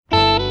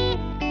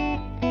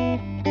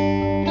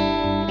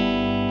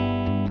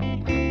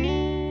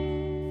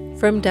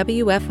From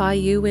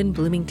WFIU in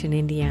Bloomington,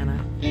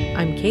 Indiana,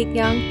 I'm Kate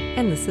Young,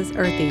 and this is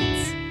Earth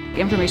Eats.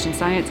 Information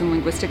science and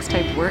linguistics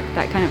type work,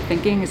 that kind of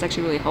thinking is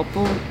actually really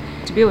helpful.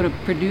 To be able to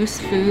produce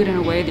food in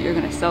a way that you're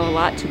going to sell a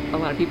lot to a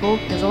lot of people,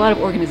 there's a lot of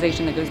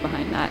organization that goes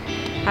behind that.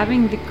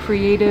 Having the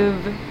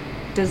creative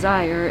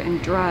desire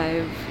and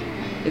drive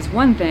is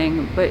one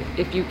thing, but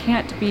if you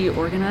can't be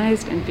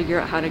organized and figure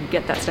out how to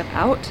get that stuff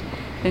out,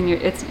 then you're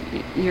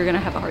going to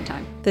have a hard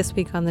time. This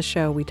week on the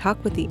show, we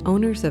talk with the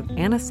owners of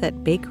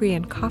Anisette Bakery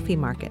and Coffee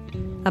Market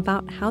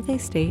about how they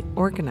stay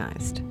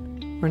organized.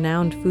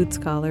 Renowned food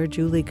scholar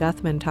Julie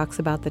Guthman talks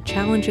about the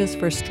challenges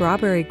for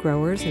strawberry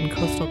growers in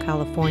coastal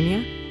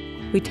California.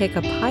 We take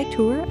a pie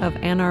tour of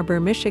Ann Arbor,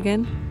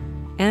 Michigan,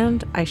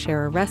 and I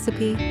share a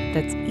recipe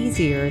that's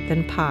easier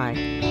than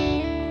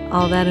pie.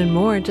 All that and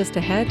more just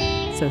ahead,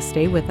 so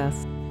stay with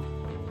us.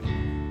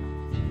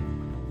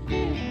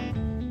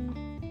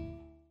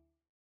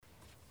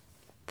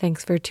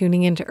 Thanks for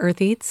tuning in to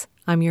Earth Eats.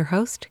 I'm your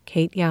host,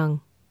 Kate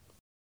Young.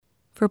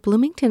 For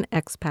Bloomington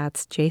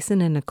expats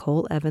Jason and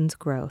Nicole Evans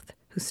Groth,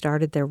 who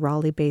started their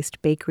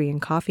Raleigh-based bakery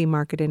and coffee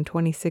market in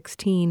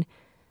 2016,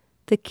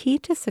 the key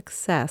to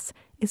success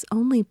is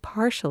only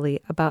partially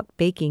about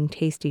baking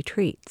tasty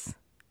treats.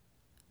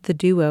 The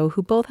duo,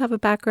 who both have a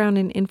background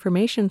in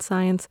information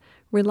science,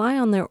 rely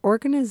on their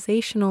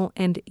organizational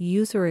and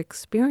user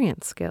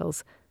experience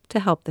skills to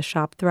help the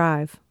shop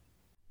thrive.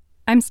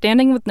 I'm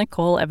standing with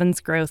Nicole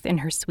Evans Groth in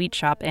her sweet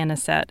shop,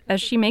 Anisette,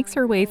 as she makes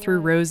her way through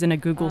rows in a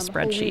Google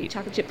spreadsheet.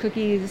 Chocolate chip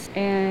cookies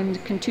and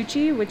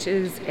Contucci, which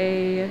is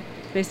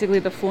basically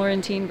the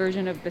Florentine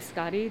version of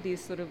biscotti,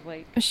 these sort of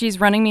like... She's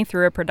running me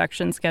through a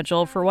production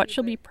schedule for what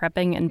she'll be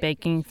prepping and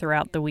baking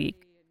throughout the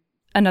week.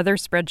 Another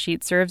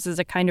spreadsheet serves as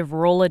a kind of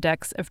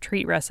Rolodex of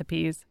treat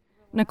recipes.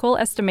 Nicole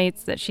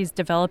estimates that she's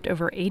developed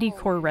over 80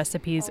 core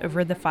recipes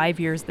over the 5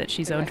 years that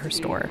she's owned her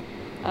store.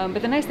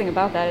 But the nice thing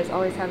about that is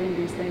always having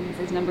these things,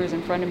 these numbers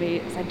in front of me,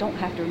 is I don't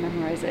have to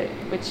memorize it,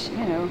 which,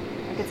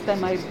 I could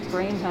spend my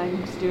brain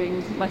time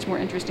doing much more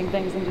interesting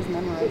things than just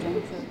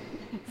memorizing.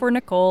 So. For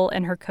Nicole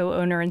and her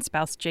co-owner and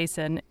spouse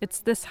Jason, it's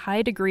this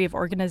high degree of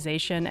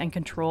organization and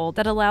control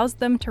that allows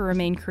them to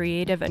remain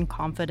creative and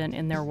confident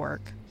in their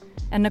work.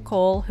 And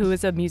Nicole, who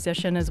is a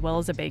musician as well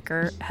as a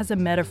baker, has a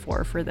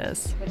metaphor for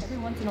this. But every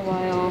once in a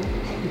while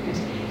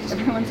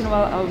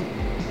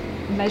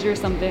I'll measure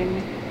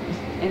something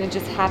and it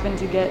just happened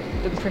to get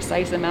the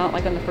precise amount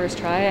like on the first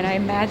try, and I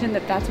imagine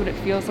that that's what it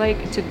feels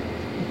like to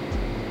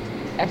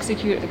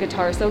execute a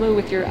guitar solo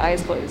with your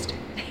eyes closed.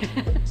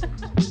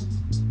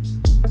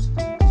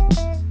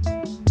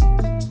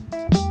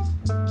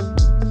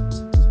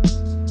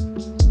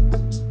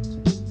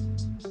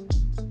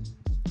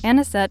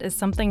 Anisette is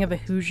something of a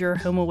Hoosier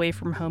home away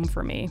from home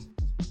for me.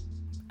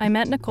 I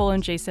met Nicole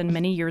and Jason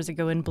many years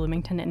ago in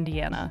Bloomington,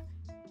 Indiana.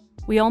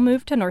 We all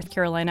moved to North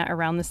Carolina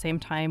around the same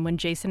time when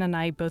Jason and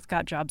I both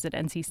got jobs at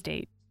NC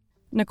State.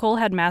 Nicole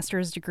had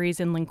master's degrees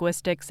in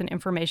linguistics and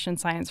information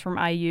science from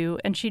IU,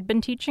 and she'd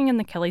been teaching in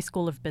the Kelley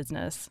School of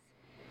Business.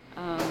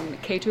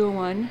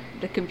 K201,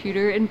 the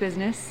computer in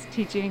business,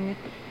 teaching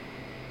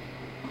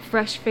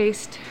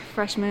fresh-faced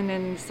freshmen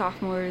and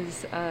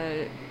sophomores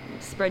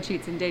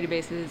spreadsheets and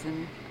databases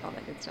and all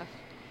that good stuff.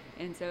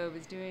 And so I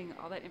was doing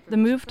all that information. The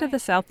move to the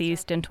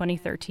Southeast in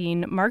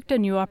 2013 marked a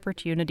new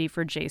opportunity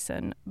for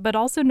Jason, but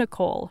also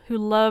Nicole, who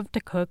loved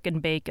to cook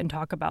and bake and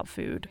talk about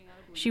food.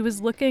 She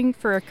was looking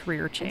for a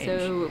career change.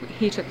 And so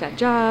he took that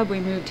job, we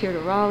moved here to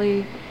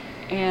Raleigh,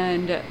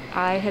 and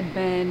I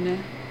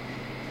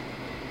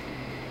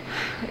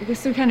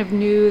guess we kind of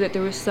knew that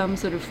there was some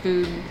sort of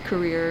food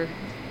career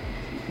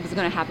was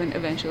going to happen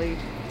eventually.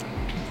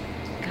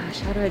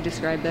 Gosh, how do I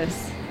describe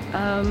this?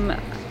 I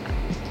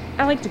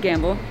like to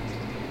gamble.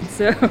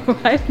 So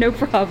I have no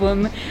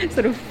problem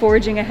sort of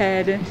forging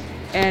ahead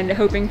and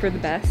hoping for the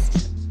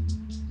best.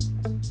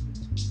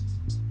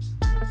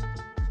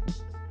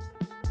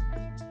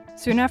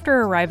 Soon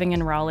after arriving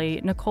in Raleigh,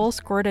 Nicole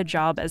scored a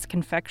job as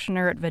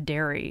confectioner at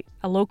Vederi,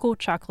 a local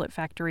chocolate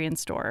factory and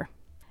store.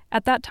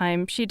 At that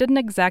time, she didn't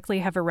exactly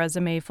have a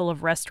resume full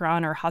of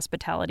restaurant or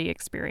hospitality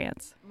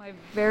experience. My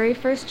very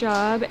first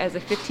job as a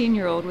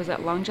 15-year-old was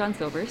at Long John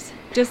Silver's.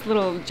 Just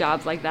little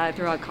jobs like that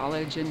throughout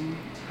college and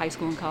high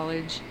school and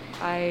college.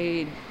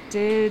 I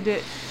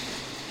did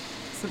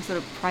some sort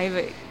of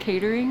private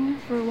catering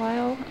for a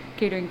while,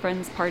 catering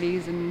friends'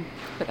 parties,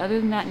 but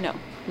other than that, no.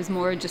 It was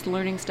more just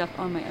learning stuff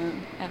on my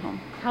own at home.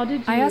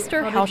 I asked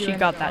her how she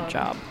got that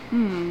job.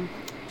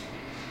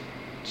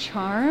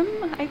 Charm,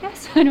 I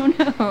guess? I don't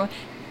know.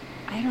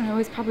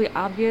 It's probably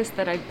obvious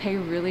that I pay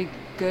really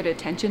good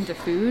attention to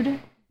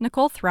food.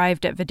 Nicole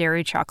thrived at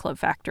Vederi Chocolate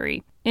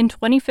Factory. In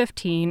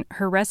 2015,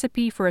 her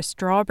recipe for a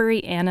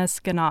strawberry anise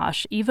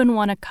ganache even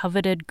won a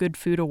coveted Good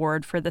Food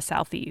Award for the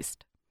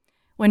Southeast.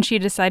 When she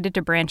decided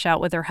to branch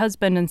out with her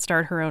husband and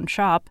start her own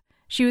shop,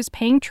 she was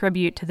paying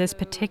tribute to this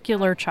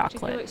particular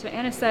chocolate. So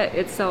anisette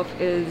itself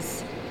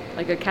is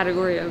like a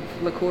category of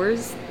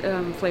liqueurs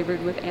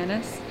flavored with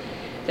anise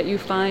that you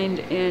find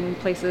in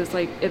places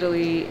like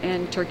Italy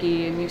and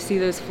Turkey, and you see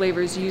those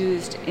flavors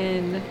used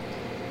in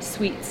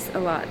sweets a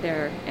lot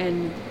there,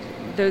 and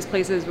those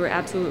places were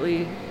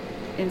absolutely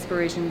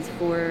inspirations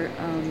for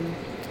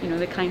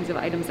the kinds of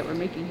items that we're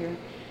making here.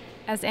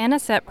 As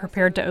Anisette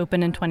prepared to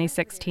open in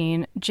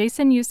 2016,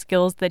 Jason used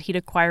skills that he'd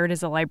acquired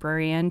as a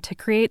librarian to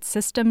create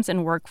systems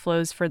and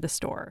workflows for the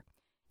store.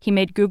 He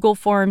made Google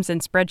Forms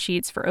and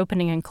spreadsheets for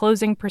opening and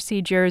closing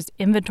procedures,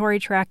 inventory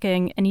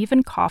tracking, and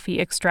even coffee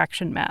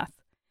extraction math.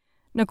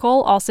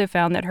 Nicole also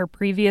found that her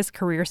previous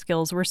career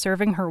skills were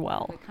serving her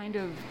well. Kind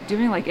of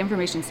doing like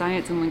information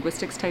science and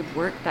linguistics type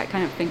work, that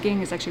kind of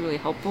thinking is actually really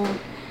helpful.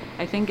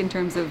 I think in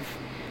terms of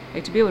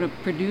to be able to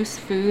produce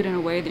food in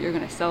a way that you're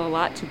going to sell a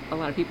lot to a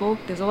lot of people,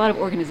 there's a lot of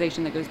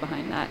organization that goes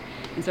behind that.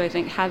 And so I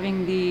think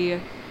having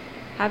the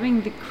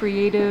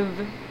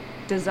creative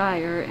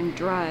desire and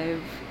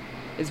drive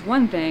is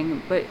one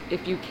thing, but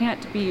if you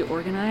can't be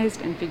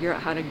organized and figure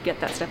out how to get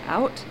that stuff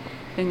out,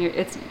 then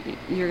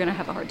you're going to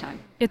have a hard time.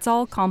 It's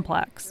all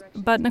complex,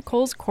 but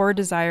Nicole's core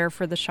desire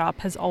for the shop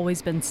has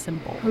always been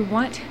simple. We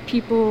want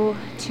people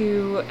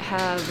to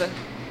have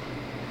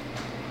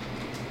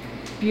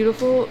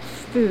beautiful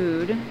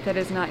food that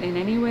is not in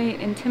any way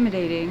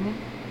intimidating.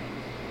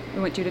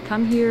 We want you to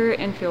come here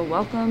and feel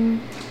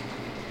welcome.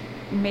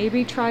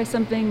 Maybe try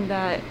something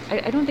that,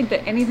 I don't think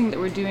that anything that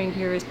we're doing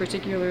here is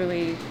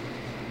particularly,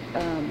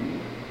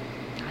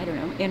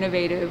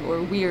 innovative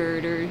or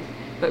weird,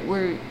 but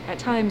we're at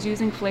times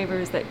using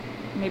flavors that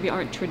maybe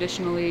aren't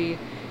traditionally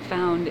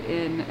found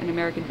in an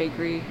American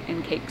bakery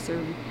in cakes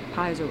or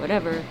pies or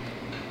whatever,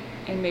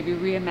 and maybe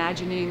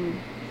reimagining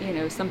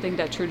something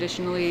that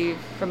traditionally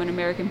from an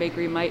American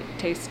bakery might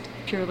taste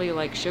purely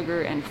like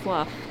sugar and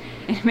fluff,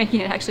 and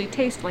making it actually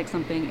taste like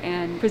something,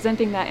 and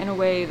presenting that in a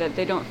way that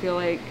they don't feel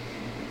like,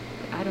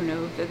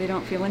 that they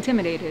don't feel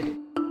intimidated.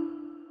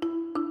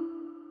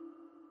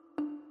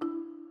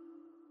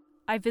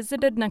 I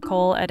visited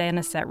Nicole at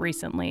Anisette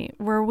recently,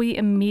 where we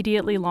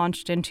immediately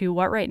launched into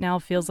what right now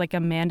feels like a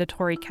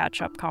mandatory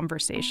catch-up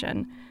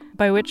conversation,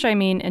 by which I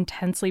mean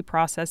intensely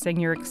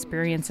processing your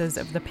experiences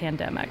of the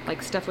pandemic.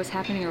 Like stuff was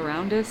happening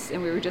around us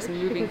and we were just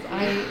moving. Because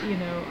I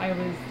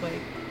was like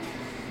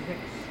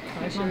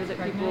 5 sure months that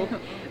pregnant. people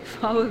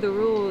follow the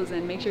rules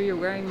and make sure you're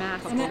wearing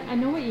masks. And I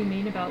know what you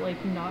mean about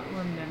like not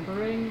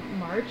remembering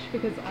March,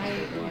 because I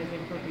ate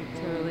realizing for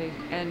people. Totally.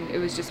 And it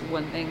was just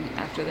one thing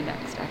after the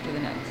next.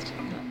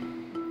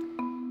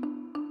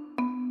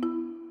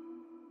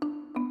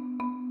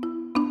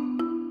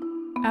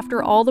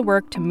 After all the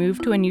work to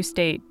move to a new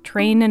state,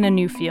 train in a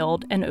new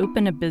field, and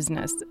open a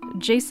business,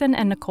 Jason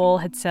and Nicole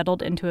had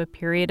settled into a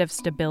period of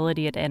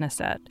stability at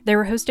Anisette. They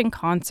were hosting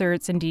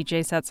concerts and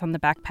DJ sets on the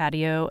back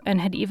patio and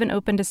had even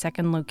opened a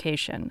second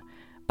location.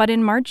 But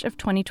in March of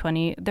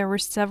 2020, there were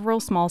several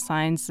small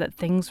signs that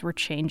things were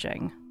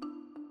changing.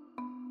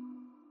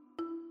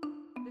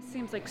 This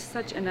seems like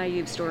such a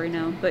naive story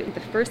now, but the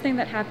first thing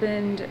that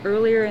happened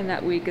earlier in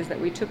that week is that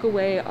we took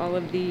away all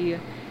of the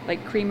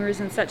creamers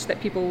and such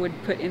that people would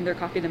put in their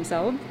coffee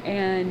themselves,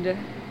 and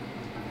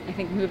I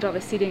think moved all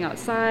the seating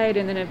outside,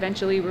 and then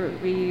eventually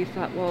we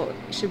thought, well,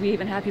 should we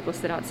even have people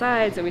sit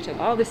outside? So we took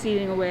all the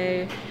seating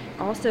away.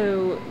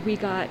 Also, we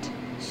got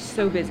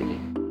so busy.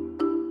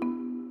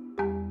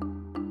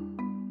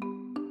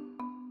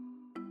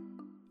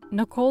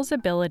 Nicole's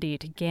ability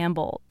to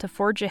gamble, to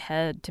forge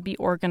ahead, to be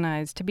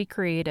organized, to be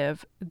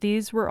creative,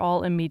 these were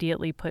all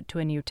immediately put to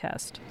a new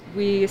test.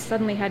 We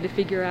suddenly had to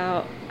figure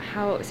out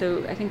how,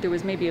 so I think there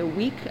was maybe a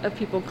week of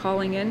people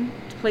calling in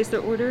to place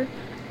their order.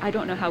 I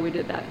don't know how we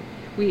did that.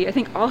 I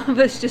think all of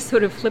us just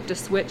sort of flipped a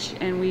switch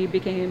and we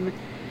became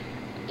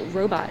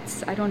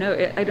robots. I don't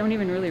know. I don't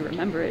even really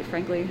remember it,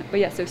 frankly. But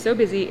yeah, so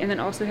busy, and then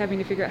also having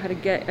to figure out how to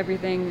get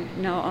everything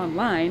now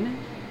online,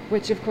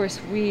 which of course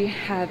we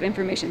have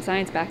information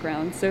science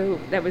background, so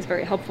that was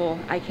very helpful.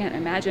 I can't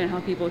imagine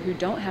how people who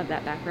don't have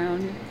that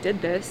background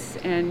did this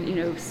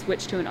and,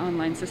 switched to an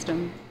online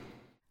system.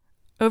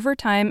 Over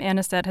time,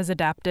 Anisette has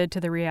adapted to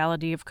the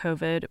reality of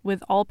COVID,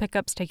 with all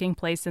pickups taking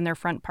place in their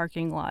front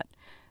parking lot.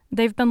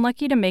 They've been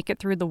lucky to make it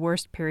through the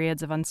worst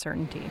periods of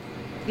uncertainty.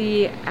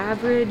 The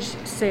average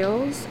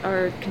sales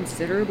are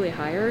considerably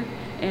higher,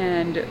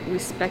 and we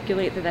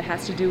speculate that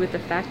has to do with the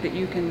fact that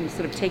you can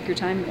sort of take your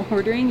time in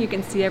ordering. You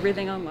can see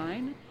everything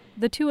online.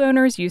 The two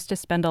owners used to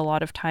spend a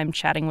lot of time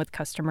chatting with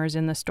customers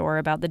in the store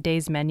about the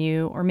day's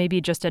menu, or maybe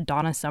just a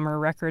Donna Summer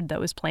record that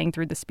was playing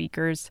through the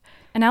speakers.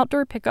 An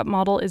outdoor pickup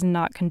model is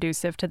not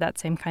conducive to that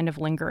same kind of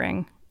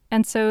lingering.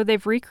 And so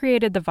they've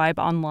recreated the vibe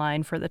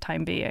online for the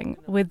time being,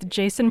 with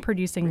Jason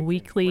producing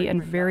weekly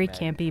and very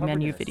campy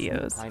menu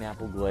videos.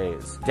 Pineapple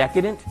glaze.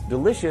 Decadent,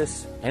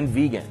 delicious, and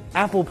vegan.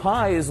 Apple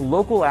pie is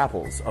local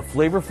apples, a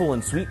flavorful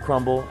and sweet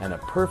crumble, and a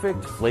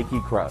perfect flaky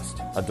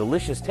crust. A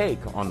delicious take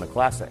on the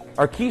classic.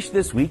 Our quiche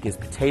this week is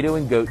potato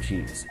and goat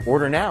cheese.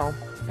 Order now,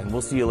 and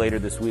we'll see you later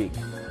this week.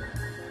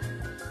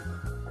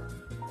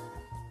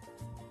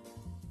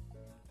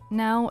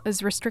 Now,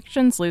 as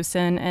restrictions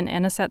loosen and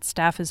Anisette's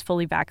staff is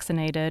fully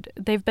vaccinated,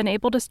 they've been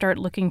able to start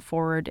looking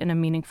forward in a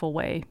meaningful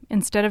way,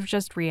 instead of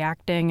just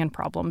reacting and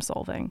problem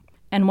solving.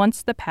 And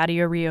once the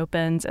patio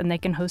reopens and they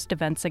can host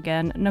events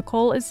again,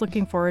 Nicole is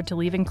looking forward to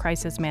leaving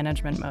crisis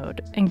management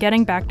mode and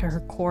getting back to her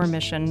core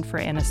mission for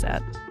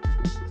Anisette.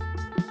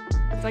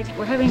 It's like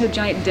we're having a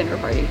giant dinner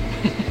party.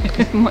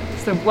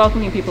 So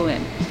welcoming people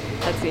in.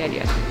 That's the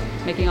idea.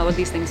 Making all of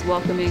these things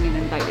welcoming and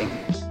inviting.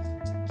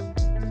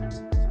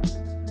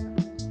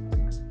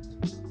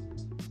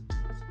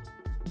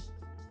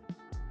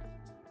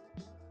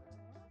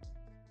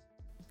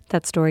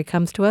 That story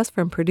comes to us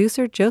from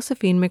producer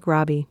Josephine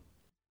McRobbie.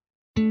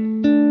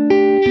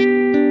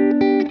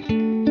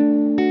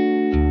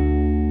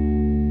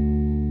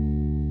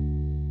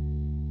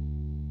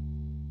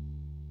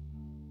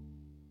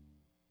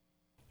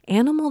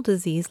 Animal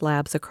disease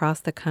labs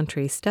across the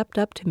country stepped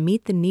up to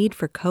meet the need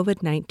for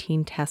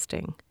COVID-19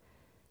 testing.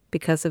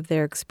 Because of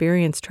their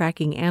experience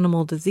tracking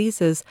animal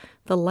diseases,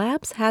 the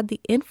labs had the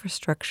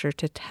infrastructure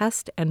to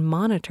test and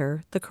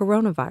monitor the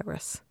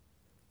coronavirus.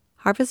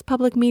 Harvest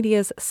Public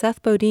Media's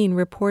Seth Bodine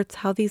reports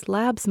how these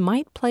labs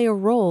might play a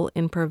role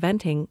in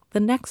preventing the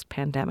next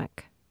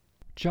pandemic.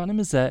 Jonna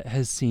Mazette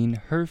has seen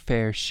her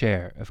fair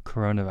share of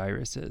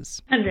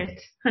coronaviruses.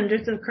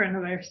 Hundreds of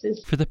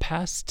coronaviruses. For the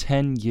past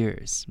 10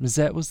 years,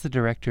 Mazette was the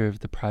director of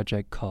the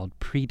project called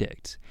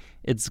PREDICT.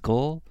 Its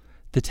goal?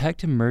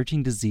 Detect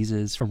emerging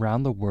diseases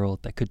around the world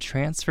that could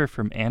transfer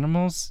from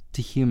animals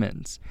to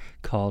humans,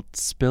 called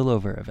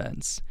spillover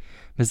events.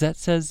 Mazette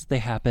says they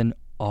happen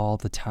all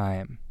the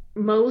time.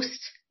 Most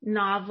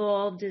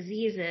novel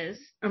diseases,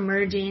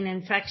 emerging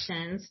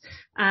infections,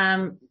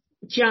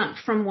 jump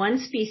from one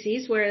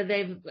species where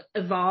they've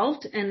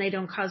evolved and they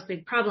don't cause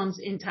big problems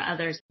into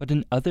others. But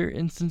in other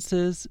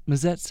instances,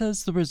 Mazette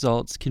says the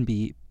results can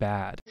be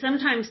bad.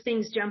 Sometimes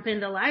things jump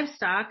into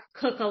livestock,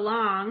 cook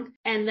along,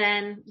 and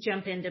then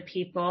jump into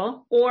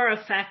people or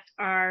affect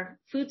our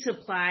food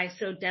supply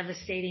so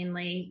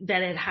devastatingly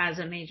that it has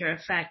a major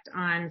effect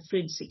on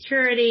food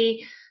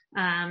security,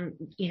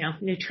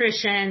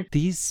 nutrition.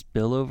 These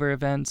spillover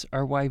events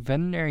are why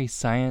veterinary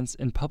science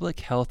and public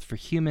health for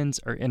humans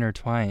are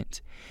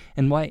intertwined,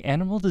 and why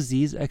animal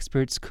disease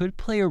experts could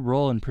play a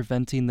role in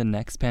preventing the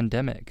next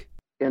pandemic.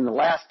 In the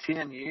last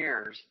 10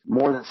 years,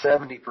 more than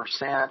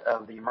 70%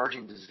 of the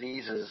emerging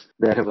diseases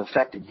that have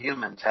affected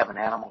humans have an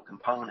animal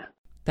component.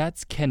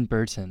 That's Ken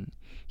Burton.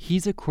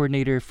 He's a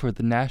coordinator for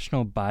the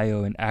National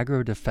Bio and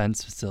Agro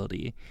Defense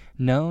Facility,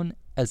 known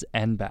as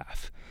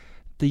NBAF.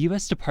 The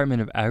U.S.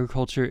 Department of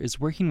Agriculture is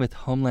working with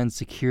Homeland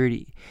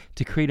Security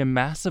to create a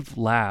massive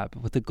lab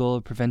with the goal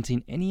of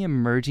preventing any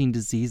emerging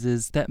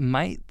diseases that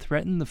might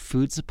threaten the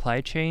food supply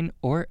chain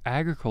or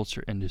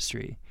agriculture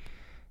industry.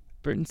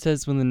 Burton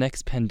says when the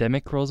next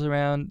pandemic rolls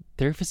around,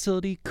 their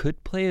facility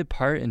could play a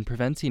part in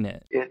preventing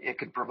it. It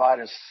could provide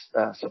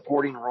a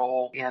supporting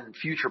role in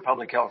future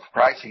public health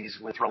crises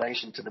with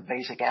relation to the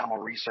basic animal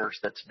research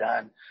that's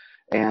done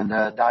and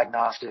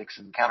diagnostics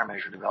and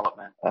countermeasure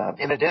development,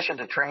 in addition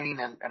to training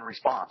and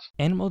response.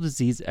 Animal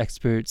disease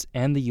experts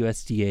and the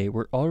USDA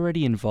were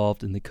already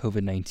involved in the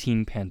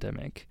COVID-19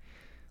 pandemic.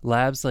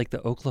 Labs like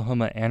the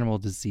Oklahoma Animal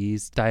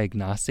Disease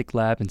Diagnostic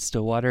Lab in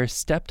Stillwater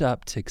stepped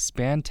up to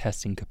expand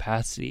testing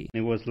capacity.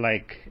 It was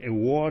like a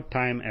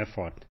wartime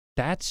effort.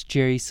 That's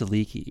Jerry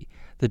Saliki,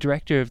 the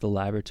director of the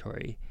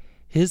laboratory.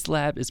 His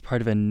lab is part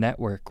of a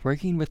network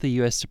working with the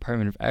U.S.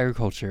 Department of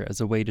Agriculture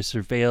as a way to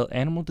surveil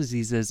animal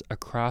diseases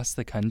across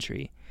the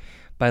country.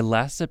 By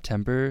last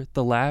September,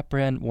 the lab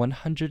ran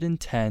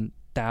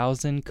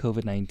 110,000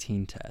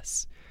 COVID-19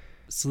 tests.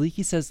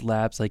 Saliki says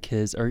labs like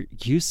his are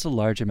used to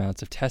large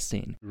amounts of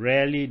testing.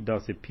 Rarely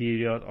does a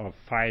period of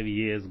 5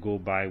 years go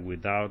by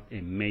without a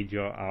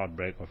major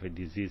outbreak of a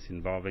disease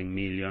involving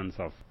millions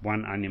of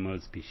one animal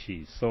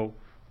species. So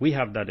we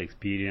have that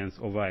experience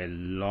over a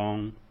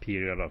long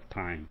period of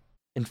time.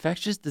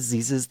 Infectious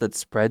diseases that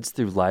spreads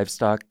through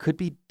livestock could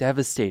be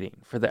devastating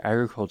for the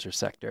agriculture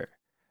sector.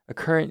 A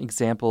current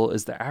example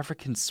is the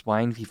African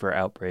swine fever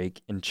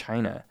outbreak in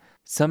China.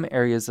 Some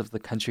areas of the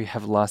country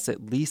have lost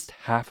at least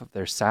half of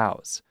their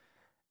sows.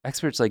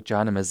 Experts like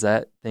Jonna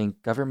Mazette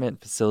think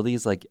government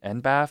facilities like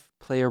NBAF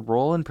play a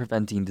role in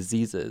preventing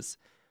diseases,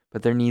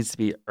 but there needs to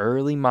be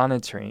early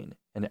monitoring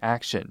and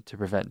action to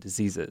prevent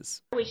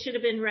diseases. We should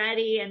have been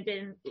ready and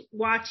been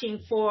watching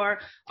for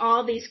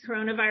all these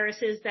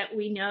coronaviruses that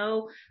we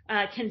know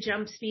can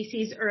jump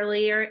species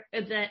earlier.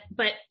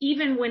 But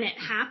even when it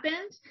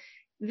happened,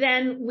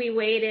 then we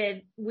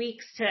waited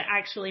weeks to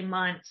actually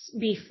months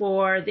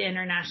before the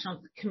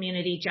international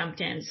community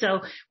jumped in.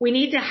 So we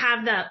need to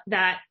have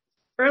that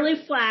early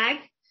flag,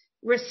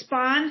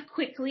 respond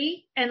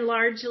quickly and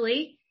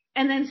largely,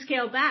 and then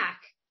scale back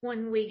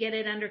when we get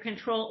it under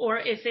control or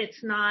if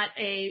it's not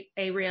a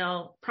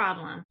real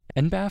problem.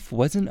 NBAF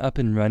wasn't up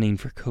and running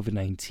for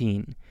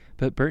COVID-19,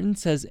 but Burton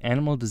says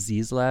animal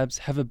disease labs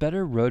have a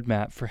better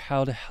roadmap for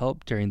how to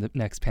help during the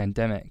next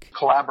pandemic.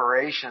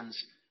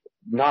 Collaborations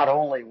not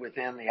only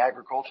within the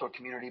agricultural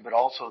community, but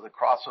also the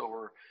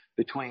crossover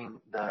between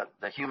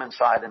the human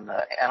side and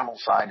the animal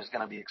side is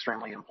going to be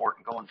extremely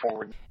important going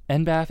forward.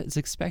 NBAF is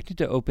expected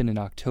to open in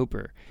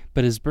October,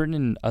 but as Burton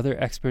and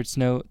other experts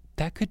note,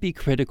 that could be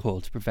critical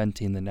to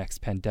preventing the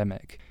next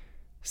pandemic.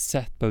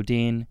 Seth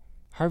Bodine,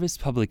 Harvest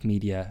Public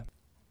Media.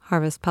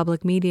 Harvest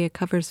Public Media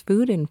covers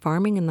food and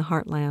farming in the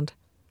heartland.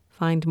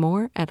 Find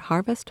more at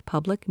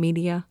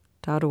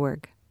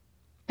harvestpublicmedia.org.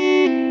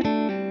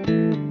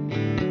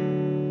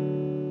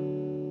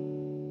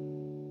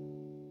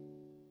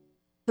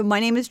 So my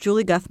name is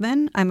Julie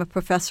Guthman. I'm a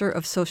professor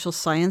of social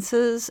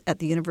sciences at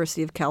the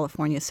University of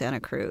California, Santa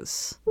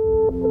Cruz.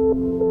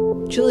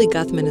 Julie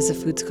Guthman is a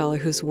food scholar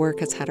whose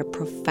work has had a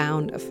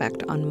profound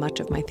effect on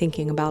much of my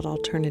thinking about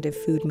alternative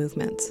food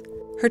movements.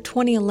 Her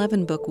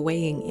 2011 book,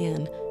 Weighing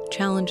In,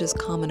 challenges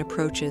common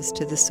approaches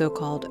to the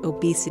so-called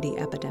obesity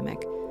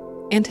epidemic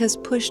and has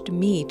pushed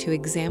me to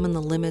examine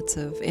the limits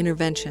of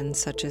interventions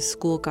such as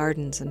school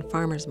gardens and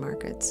farmers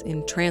markets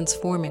in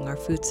transforming our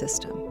food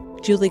system.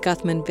 Julie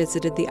Guthman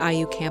visited the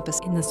IU campus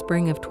in the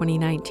spring of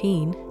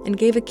 2019 and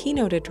gave a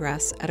keynote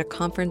address at a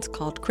conference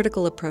called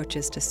Critical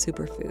Approaches to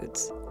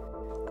Superfoods.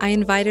 I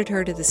invited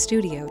her to the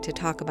studio to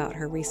talk about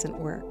her recent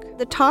work.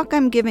 The talk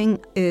I'm giving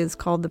is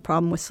called The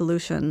Problem with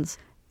Solutions,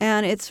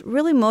 and it's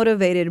really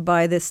motivated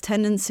by this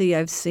tendency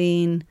I've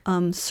seen,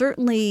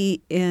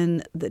 certainly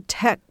in the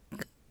tech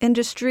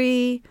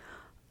industry,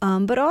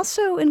 but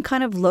also in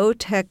kind of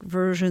low-tech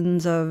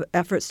versions of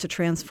efforts to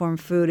transform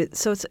food.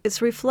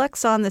 It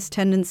reflects on this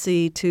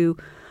tendency to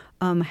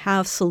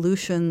have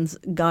solutions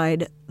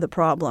guide the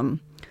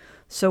problem.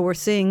 So we're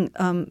seeing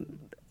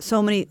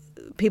so many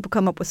people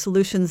come up with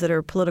solutions that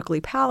are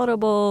politically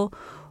palatable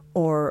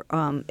or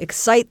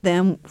excite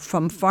them,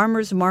 from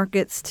farmers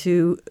markets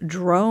to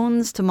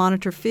drones to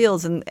monitor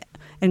fields, and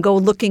go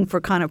looking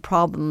for kind of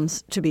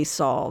problems to be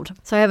solved.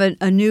 So I have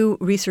a new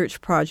research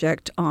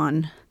project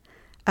on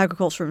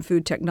agriculture and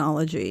food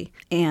technology,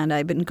 and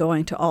I've been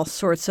going to all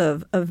sorts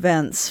of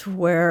events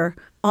where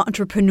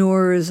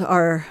entrepreneurs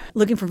are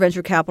looking for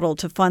venture capital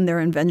to fund their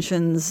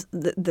inventions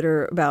that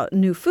are about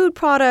new food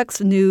products,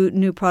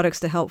 new products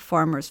to help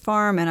farmers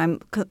farm, and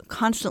I'm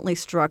constantly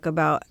struck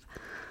about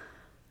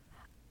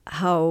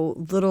how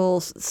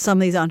little some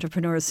of these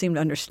entrepreneurs seem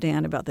to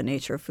understand about the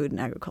nature of food and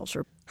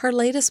agriculture. Her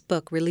latest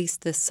book,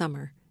 released this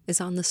summer,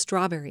 is on the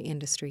strawberry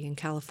industry in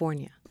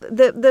California.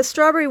 The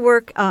strawberry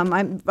work,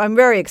 I'm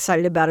very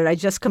excited about it. I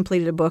just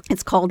completed a book.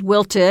 It's called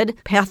Wilted: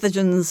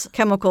 Pathogens,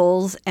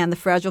 Chemicals, and the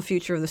Fragile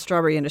Future of the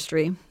Strawberry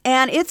Industry.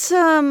 And it's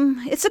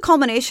a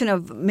culmination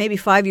of maybe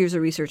 5 years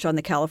of research on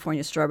the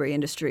California strawberry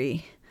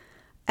industry.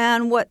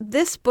 And what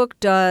this book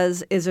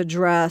does is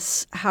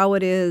address how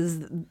it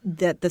is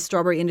that the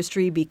strawberry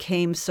industry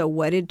became so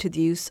wedded to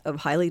the use of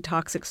highly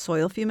toxic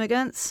soil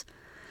fumigants,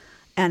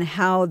 and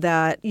how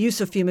that use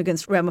of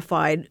fumigants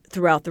ramified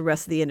throughout the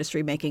rest of the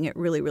industry, making it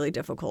really, really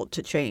difficult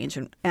to change.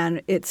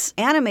 And it's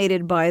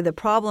animated by the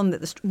problem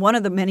that one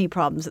of the many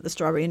problems that the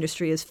strawberry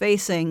industry is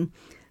facing,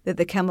 that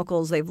the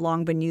chemicals they've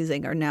long been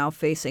using are now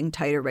facing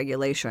tighter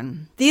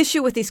regulation. The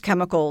issue with these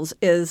chemicals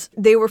is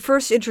they were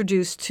first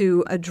introduced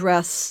to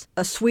address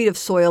a suite of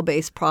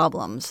soil-based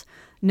problems: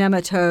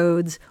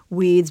 nematodes,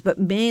 weeds, but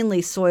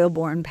mainly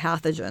soil-borne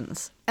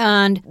pathogens.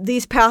 And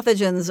these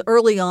pathogens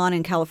early on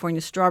in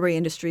California's strawberry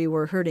industry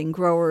were hurting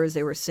growers.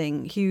 They were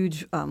seeing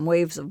huge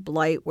waves of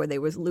blight where they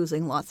were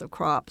losing lots of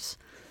crops.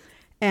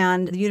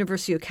 And the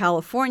University of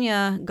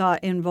California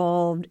got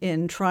involved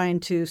in trying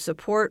to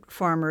support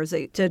farmers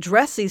to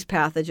address these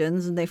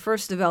pathogens, and they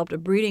first developed a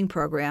breeding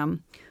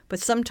program. But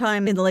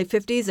sometime in the late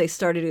 50s, they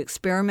started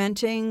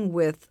experimenting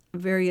with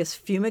various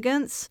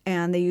fumigants,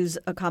 and they used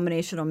a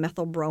combination of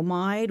methyl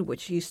bromide,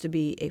 which used to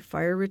be a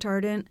fire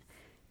retardant,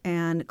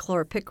 and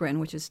chloropicrin,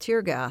 which is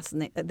tear gas.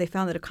 And they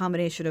found that a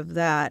combination of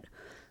that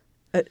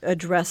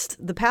addressed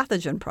the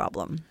pathogen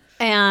problem.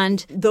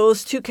 And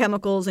those two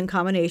chemicals in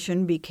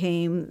combination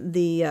became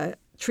the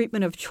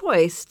treatment of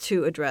choice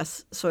to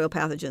address soil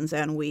pathogens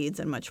and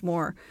weeds and much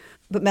more.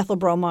 But methyl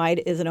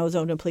bromide is an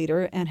ozone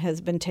depleter and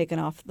has been taken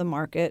off the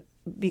market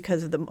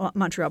because of the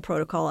Montreal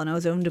Protocol on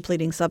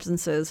ozone-depleting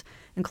substances.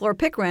 And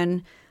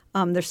chloropicrin,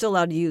 they're still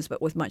allowed to use,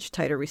 but with much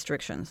tighter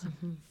restrictions.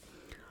 Mm-hmm.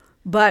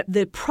 But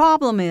the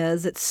problem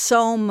is that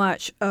so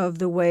much of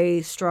the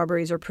way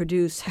strawberries are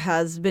produced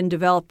has been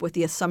developed with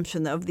the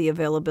assumption of the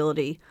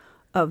availability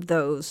of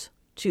those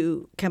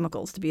two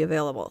chemicals to be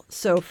available.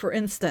 So, for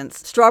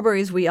instance,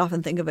 strawberries, we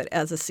often think of it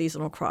as a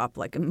seasonal crop.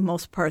 Like in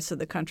most parts of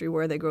the country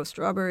where they grow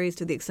strawberries,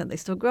 to the extent they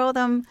still grow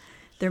them,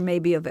 they may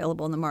be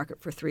available in the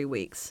market for 3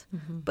 weeks.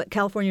 Mm-hmm. But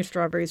California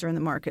strawberries are in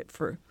the market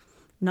for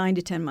 9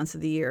 to 10 months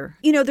of the year.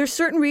 You know, there's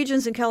certain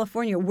regions in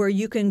California where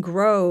you can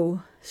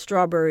grow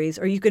strawberries,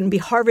 or you can be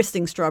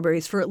harvesting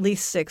strawberries for at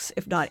least 6,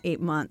 if not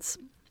 8 months.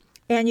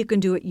 And you can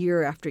do it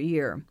year after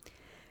year.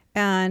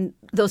 And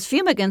those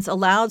fumigants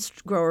allowed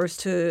growers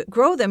to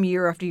grow them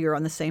year after year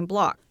on the same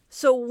block.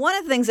 So one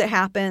of the things that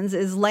happens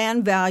is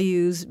land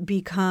values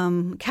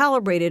become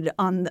calibrated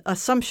on the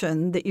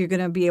assumption that you're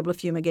going to be able to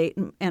fumigate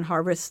and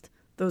harvest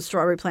those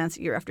strawberry plants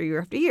year after year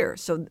after year.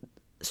 So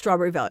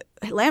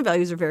land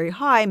values are very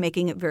high,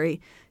 making it very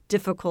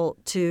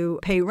difficult to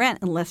pay rent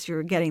unless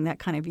you're getting that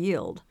kind of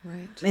yield.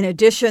 Right. In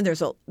addition,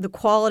 there's the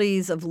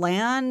qualities of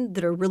land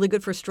that are really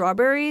good for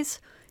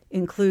strawberries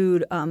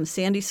include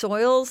sandy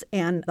soils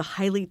and the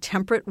highly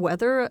temperate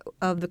weather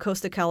of the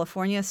coast of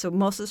California. So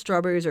most of the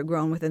strawberries are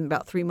grown within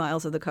about 3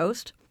 miles of the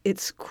coast.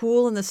 It's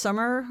cool in the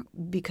summer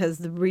because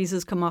the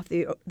breezes come off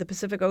the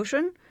Pacific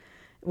Ocean.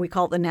 We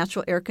call it the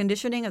natural air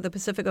conditioning of the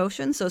Pacific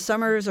Ocean. So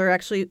summers are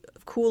actually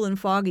cool and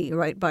foggy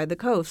right by the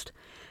coast.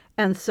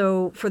 And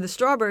so for the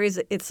strawberries,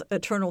 it's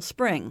eternal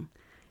spring.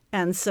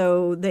 And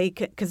so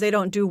because they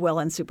don't do well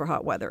in super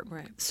hot weather.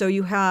 Right. So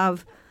you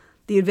have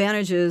the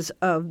advantages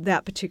of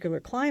that particular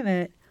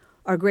climate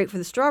are great for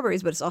the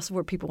strawberries, but it's also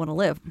where people want to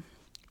live.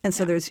 And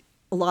so there's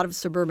a lot of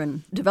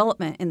suburban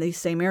development in these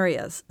same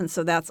areas. And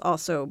so that's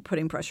also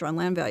putting pressure on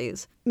land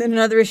values. Then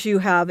another issue you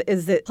have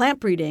is that plant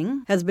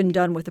breeding has been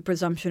done with the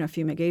presumption of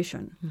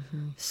fumigation.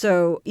 Mm-hmm.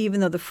 So even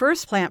though the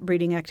first plant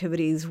breeding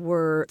activities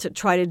were to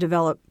try to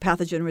develop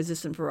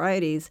pathogen-resistant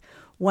varieties,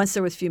 once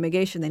there was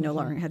fumigation, they no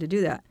longer had to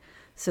do that.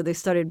 So they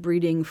started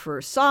breeding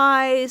for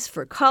size,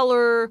 for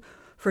color,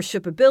 for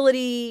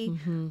shippability,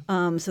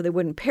 so they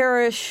wouldn't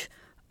perish.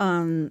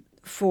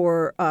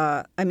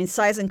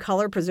 Size and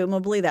color,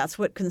 presumably, that's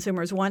what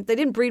consumers want. They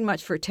didn't breed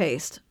much for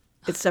taste,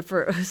 except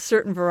for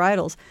certain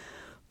varietals.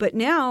 But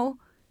now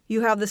you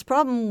have this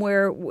problem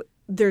where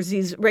there's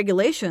these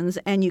regulations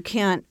and you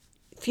can't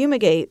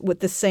fumigate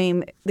with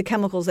the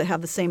chemicals that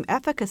have the same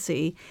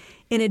efficacy.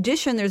 In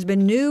addition, there's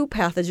been new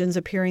pathogens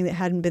appearing that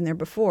hadn't been there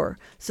before.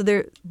 So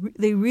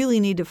they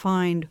really need to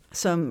find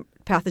some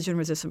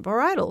pathogen-resistant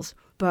varietals.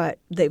 But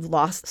they've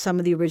lost some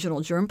of the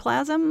original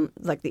germplasm,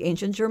 like the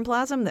ancient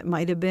germplasm that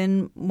might have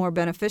been more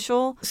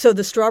beneficial. So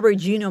the strawberry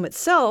genome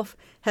itself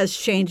has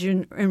changed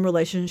in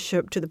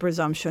relationship to the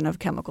presumption of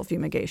chemical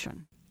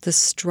fumigation. The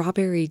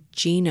strawberry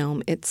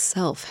genome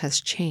itself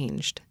has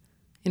changed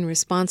in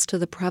response to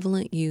the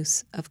prevalent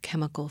use of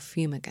chemical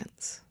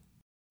fumigants.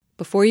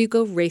 Before you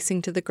go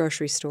racing to the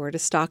grocery store to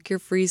stock your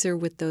freezer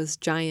with those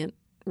giant,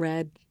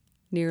 red,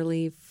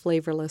 nearly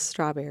flavorless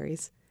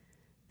strawberries,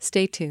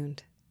 stay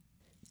tuned.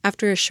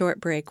 After a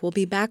short break, we'll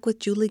be back with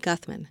Julie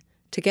Guthman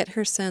to get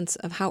her sense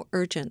of how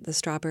urgent the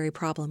strawberry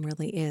problem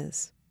really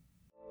is.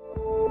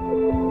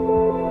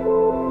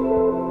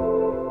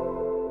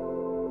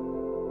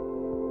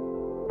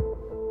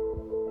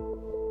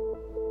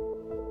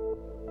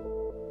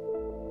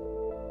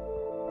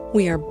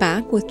 We are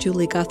back with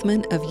Julie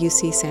Guthman of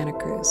UC Santa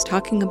Cruz,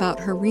 talking about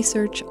her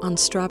research on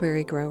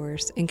strawberry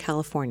growers in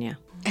California.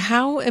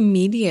 How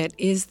immediate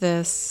is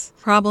this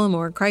problem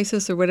or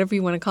crisis or whatever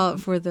you want to call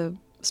it for the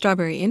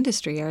strawberry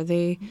industry? Are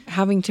they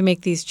having to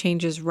make these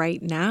changes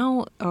right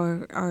now,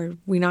 or are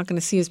we not going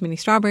to see as many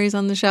strawberries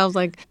on the shelves?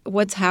 Like,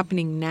 what's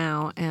happening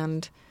now,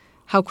 and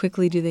how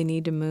quickly do they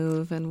need to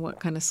move, and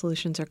what kind of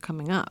solutions are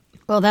coming up?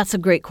 Well, that's a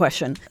great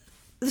question.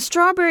 The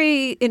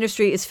strawberry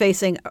industry is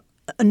facing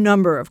a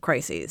number of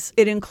crises.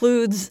 It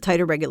includes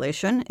tighter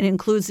regulation. It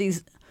includes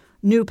these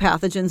new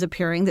pathogens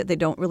appearing that they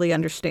don't really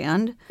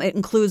understand. It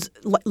includes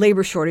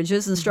labor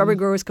shortages, and strawberry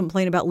growers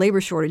complain about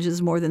labor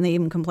shortages more than they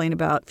even complain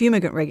about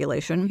fumigant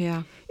regulation.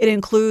 Yeah. It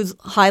includes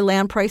high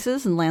land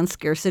prices and land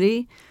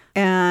scarcity,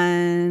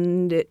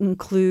 and it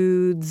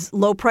includes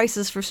low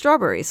prices for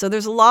strawberries. So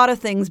there's a lot of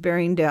things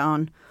bearing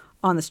down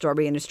on the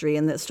strawberry industry,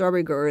 and the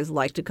strawberry growers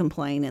like to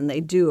complain, and they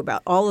do,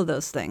 about all of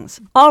those things.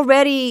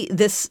 Already,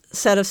 this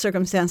set of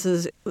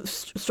circumstances,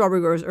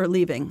 strawberry growers are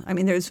leaving. I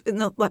mean, in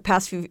the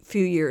past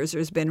few years,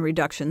 there's been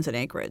reductions in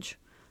acreage.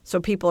 So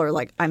people are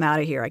like, I'm out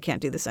of here. I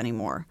can't do this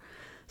anymore.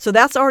 So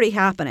that's already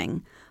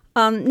happening.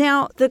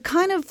 Now, the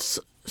kind of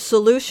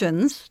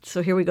solutions,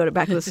 so here we go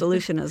back to the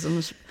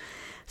solutionisms.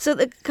 So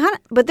this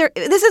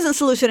isn't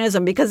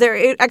solutionism, because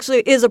there actually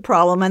is a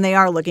problem, and they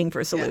are looking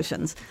for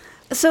solutions. Yeah.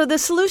 So the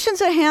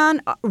solutions at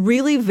hand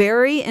really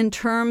vary in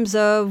terms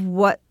of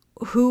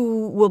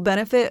who will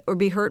benefit or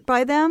be hurt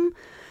by them.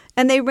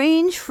 And they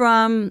range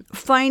from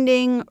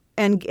finding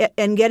and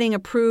getting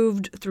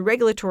approved through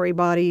regulatory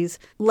bodies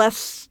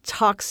less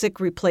toxic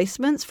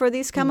replacements for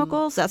these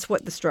chemicals. That's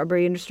what the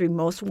strawberry industry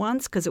most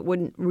wants, because it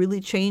wouldn't really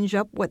change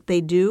up what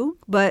they do.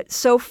 But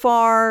so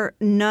far,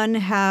 none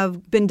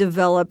have been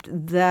developed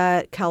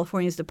that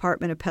California's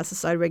Department of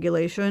Pesticide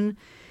Regulation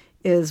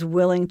is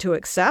willing to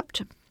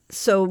accept.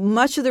 So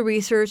much of the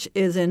research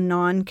is in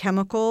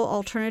non-chemical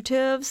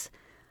alternatives,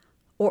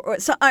 or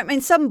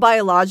some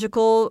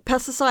biological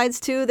pesticides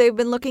too they've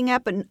been looking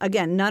at, but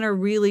again, none are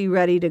really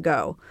ready to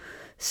go.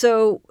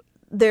 So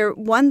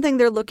one thing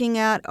they're looking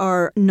at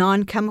are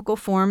non-chemical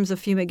forms of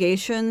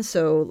fumigation,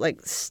 so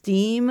like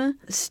steam.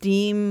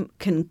 Steam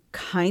can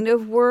kind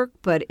of work,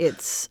 but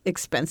it's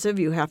expensive.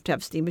 You have to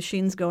have steam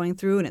machines going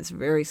through, and it's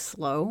very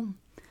slow.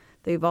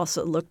 They've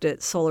also looked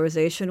at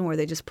solarization, where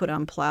they just put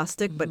on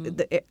plastic, but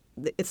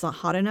it's not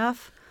hot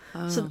enough.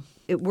 Oh. So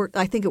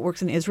I think it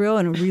works in Israel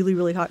in really,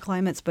 really hot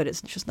climates, but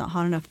it's just not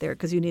hot enough there,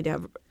 because you need to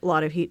have a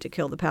lot of heat to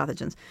kill the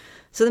pathogens.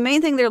 So the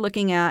main thing they're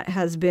looking at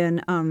has been,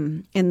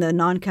 in the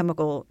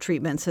non-chemical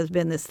treatments, has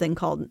been this thing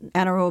called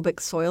anaerobic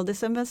soil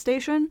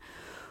disinfestation,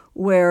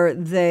 where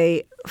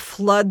they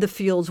flood the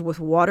fields with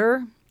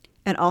water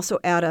and also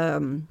add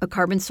a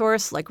carbon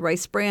source like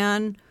rice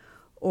bran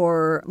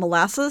or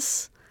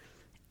molasses.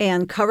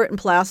 and cover it in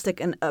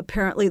plastic, and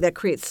apparently that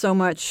creates so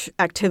much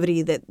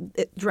activity that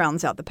it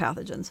drowns out the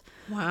pathogens.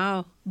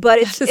 Wow. But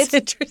it's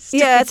interesting.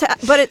 Yeah,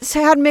 but it's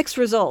had mixed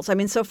results. I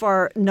mean, so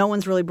far, no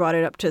one's really brought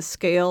it up to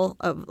scale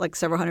of like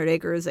several hundred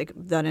acres. They've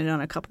done it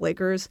on a couple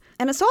acres.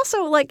 And it's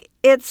also like,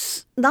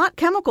 it's not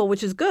chemical,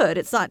 which is good.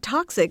 It's not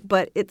toxic,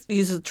 but it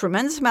uses a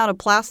tremendous amount of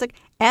plastic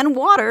and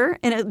water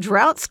in a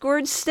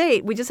drought-scourged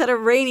state. We just had a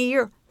rainy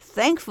year,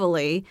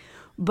 thankfully,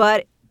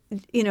 but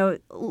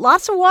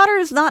lots of water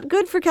is not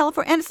good for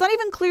California. And it's not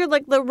even clear,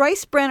 like the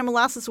rice bran and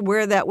molasses,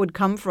 where that would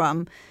come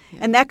from. Yeah.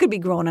 And that could be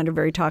grown under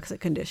very toxic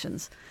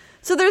conditions.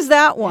 So there's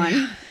that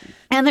one.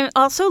 And they're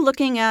also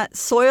looking at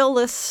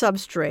soilless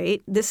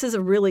substrate. This is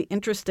a really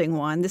interesting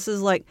one. This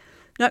is like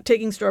not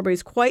taking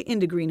strawberries quite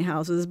into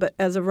greenhouses, but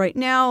as of right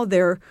now,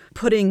 they're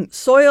putting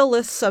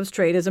soilless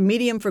substrate as a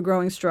medium for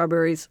growing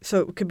strawberries.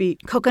 So it could be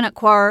coconut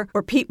coir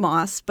or peat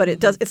moss, but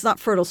it's not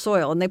fertile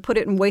soil. And they put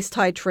it in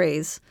waist-high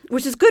trays,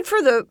 which is good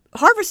for the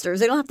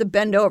harvesters. They don't have to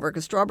bend over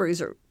because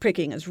strawberries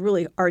picking is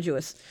really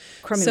arduous.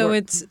 So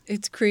work.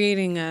 It's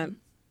creating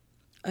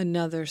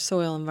another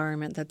soil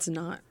environment that's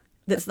not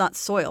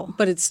soil,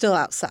 but it's still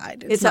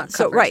outside. It's not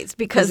so right. It's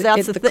because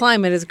the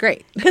climate is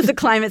great. Because the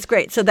climate's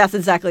great. So that's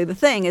exactly the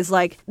thing. Is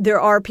like there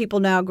are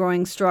people now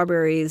growing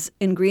strawberries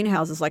in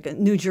greenhouses. Like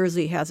New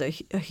Jersey has a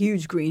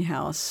huge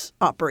greenhouse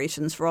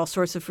operations for all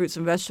sorts of fruits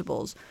and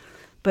vegetables,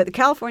 but the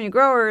California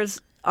growers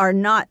are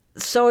not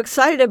so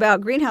excited about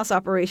greenhouse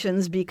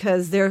operations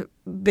because their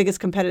biggest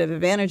competitive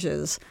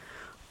advantages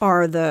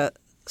are the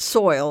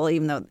soil,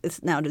 even though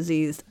it's now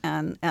diseased,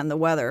 and the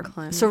weather.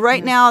 Climate, so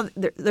right now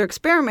they're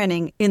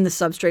experimenting in the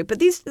substrate, but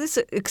this is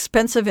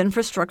expensive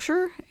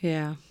infrastructure.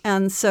 Yeah,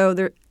 and so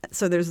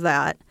there's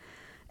that,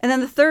 and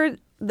then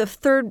the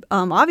third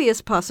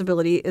obvious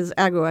possibility is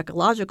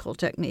agroecological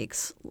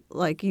techniques,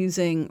 like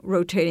using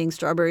rotating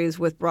strawberries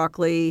with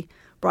broccoli.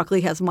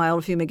 Broccoli has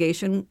mild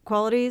fumigation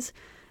qualities,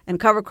 and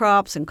cover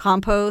crops and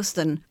compost,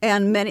 and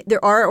many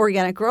there are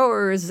organic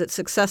growers that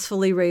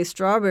successfully raise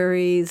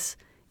strawberries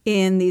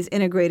in these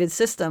integrated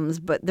systems,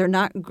 but they're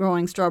not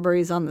growing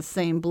strawberries on the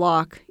same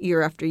block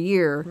year after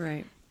year.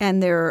 Right.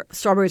 And their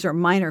strawberries are a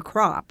minor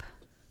crop.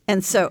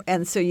 And so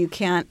you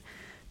can't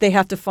they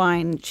have to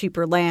find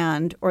cheaper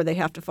land, or they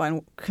have to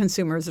find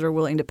consumers that are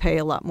willing to pay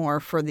a lot more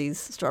for these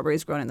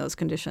strawberries grown in those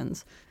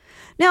conditions.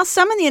 Now,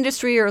 some in the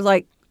industry are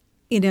like,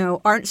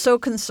 aren't so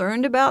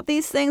concerned about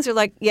these things. They're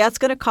like, yeah, it's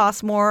going to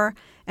cost more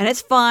and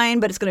it's fine,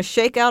 but it's going to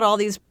shake out all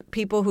these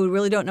people who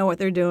really don't know what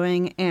they're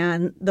doing,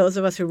 and those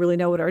of us who really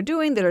know what are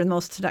doing, that are the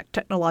most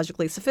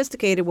technologically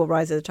sophisticated, will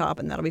rise to the top,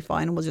 and that'll be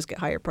fine, and we'll just get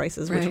higher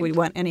prices, which we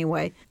want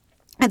anyway.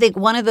 I think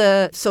one of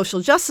the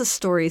social justice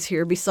stories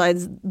here,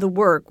 besides the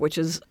work, which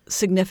is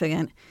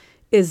significant,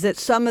 is that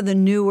some of the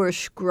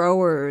newish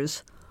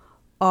growers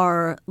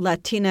are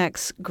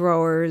Latinx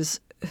growers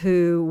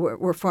who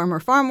were former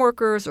farm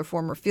workers or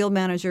former field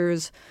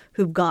managers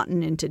who've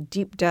gotten into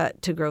deep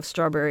debt to grow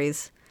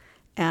strawberries.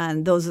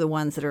 And those are the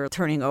ones that are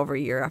turning over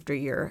year after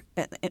year,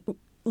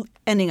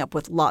 ending up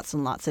with lots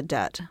and lots of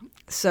debt.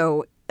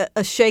 So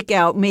a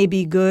shakeout may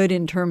be good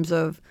in terms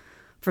of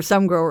for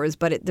some growers,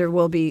 but there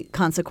will be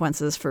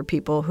consequences for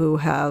people who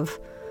have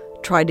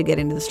tried to get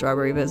into the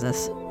strawberry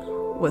business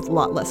with a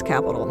lot less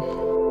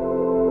capital.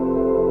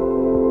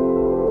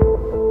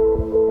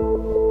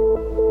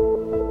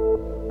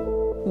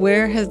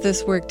 Where has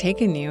this work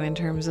taken you in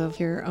terms of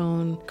your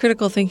own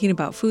critical thinking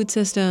about food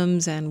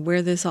systems and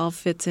where this all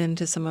fits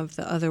into some of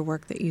the other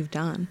work that you've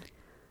done?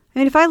 I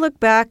mean, if I look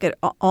back at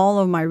all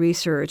of my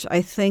research,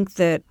 I think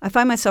that I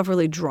find myself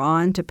really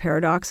drawn to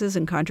paradoxes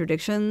and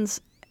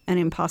contradictions and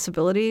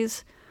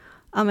impossibilities.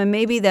 And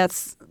maybe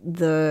that's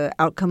the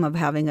outcome of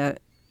having an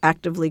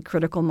actively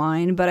critical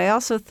mind. But I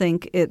also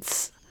think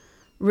it's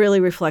really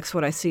reflects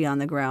what I see on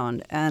the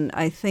ground. And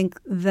I think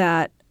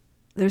that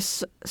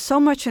there's so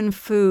much in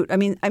food. I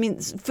mean,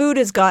 food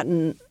is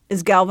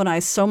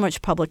galvanized so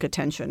much public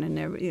attention, and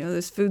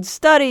there's food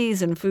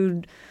studies and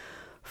food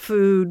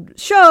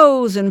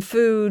shows and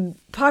food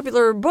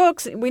popular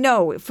books. We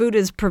know food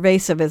is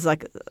pervasive as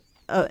like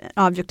an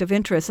object of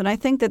interest, and I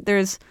think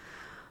there's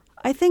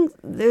I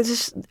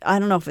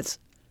don't know if it's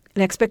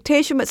an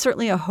expectation, but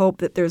certainly a hope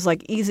that there's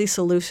like easy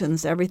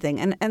solutions to everything,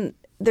 and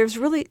there's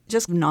really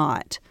just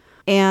not.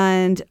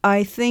 And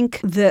I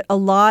think that a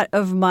lot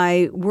of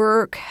my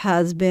work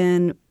has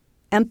been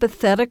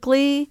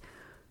empathetically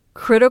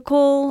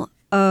critical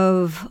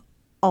of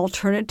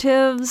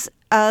alternatives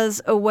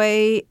as a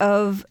way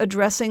of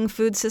addressing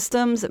food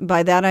systems.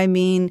 By that I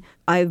mean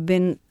I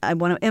want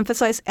to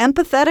emphasize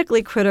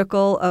empathetically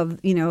critical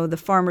of,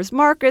 the farmers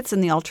markets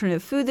and the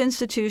alternative food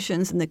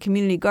institutions and the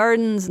community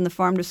gardens and the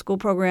farm to school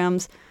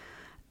programs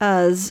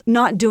as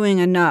not doing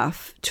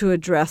enough to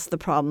address the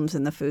problems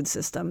in the food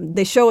system.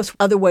 They show us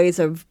other ways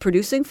of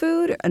producing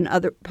food and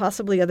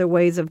possibly other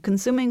ways of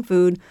consuming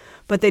food,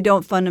 but they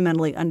don't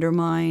fundamentally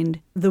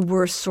undermine the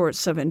worst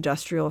sorts of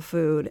industrial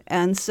food.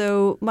 And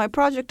so my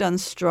project on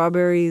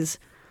strawberries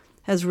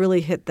has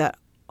really hit that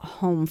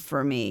home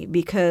for me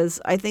because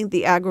I think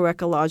the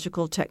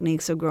agroecological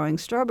techniques of growing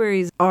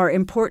strawberries are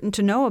important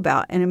to know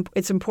about, and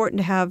it's important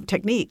to have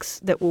techniques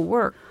that will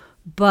work.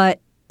 But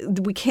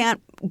we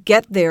can't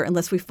get there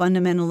unless we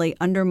fundamentally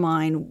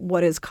undermine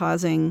what is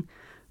causing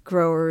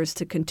growers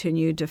to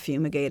continue to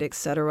fumigate, et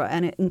cetera.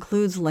 And it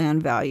includes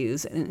land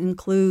values, and it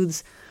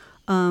includes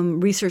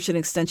research and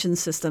extension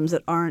systems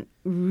that aren't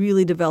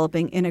really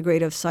developing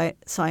integrative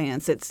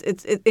science.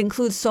 It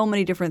includes so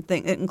many different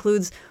things. It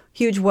includes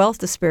huge wealth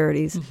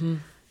disparities. Mm-hmm.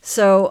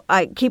 So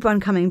I keep on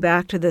coming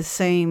back to the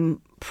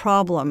same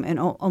problem in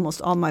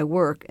almost all my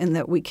work, in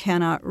that we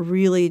cannot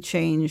really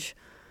change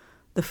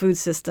the food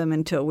system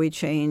until we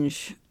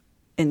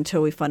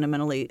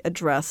fundamentally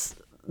address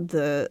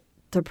the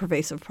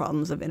pervasive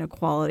problems of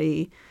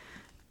inequality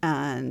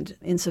and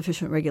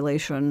insufficient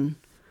regulation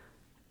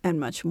and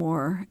much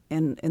more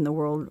in the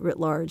world writ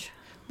large.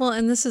 Well,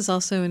 and this is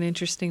also an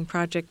interesting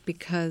project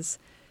because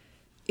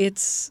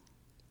it's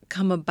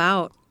come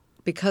about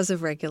because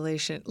of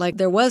regulation. Like,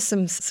 there was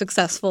some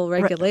successful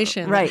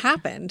regulation that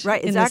happened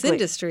in this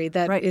industry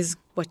that is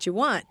what you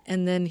want.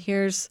 And then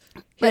here's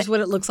what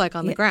it looks like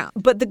on the ground.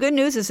 But the good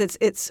news is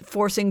it's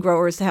forcing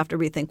growers to have to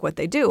rethink what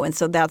they do. And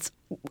so that's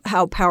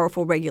how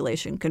powerful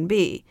regulation can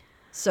be.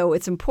 So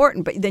it's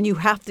important. But then you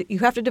have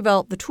to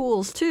develop the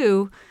tools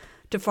too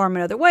to farm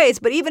in other ways.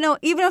 But even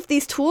if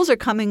these tools are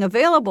coming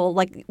available,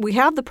 like, we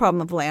have the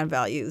problem of land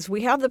values.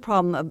 We have the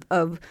problem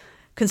of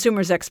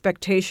consumers'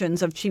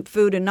 expectations of cheap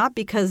food, and not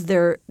because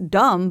they're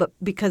dumb, but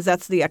because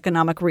that's the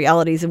economic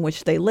realities in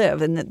which they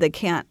live, and that they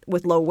can't,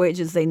 with low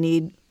wages, they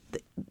need,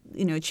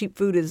 cheap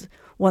food is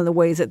one of the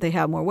ways that they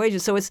have more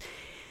wages.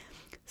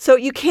 So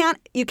you can't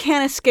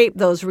escape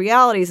those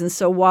realities. And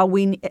so while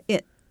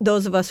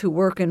those of us who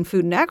work in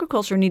food and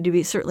agriculture need to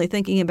be certainly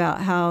thinking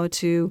about how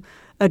to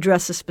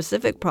address the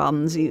specific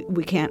problems,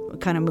 we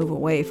can't kind of move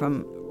away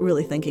from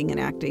really thinking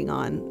and acting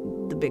on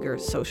the bigger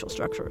social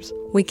structures.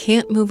 We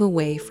can't move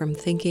away from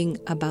thinking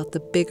about the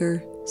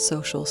bigger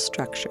social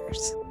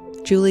structures.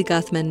 Julie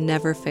Guthman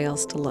never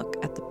fails to look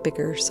at the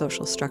bigger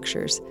social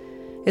structures.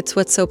 It's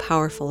what's so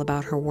powerful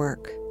about her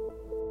work.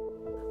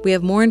 We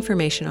have more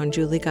information on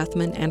Julie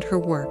Guthman and her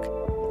work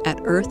at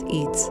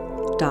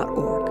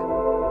eartheats.org.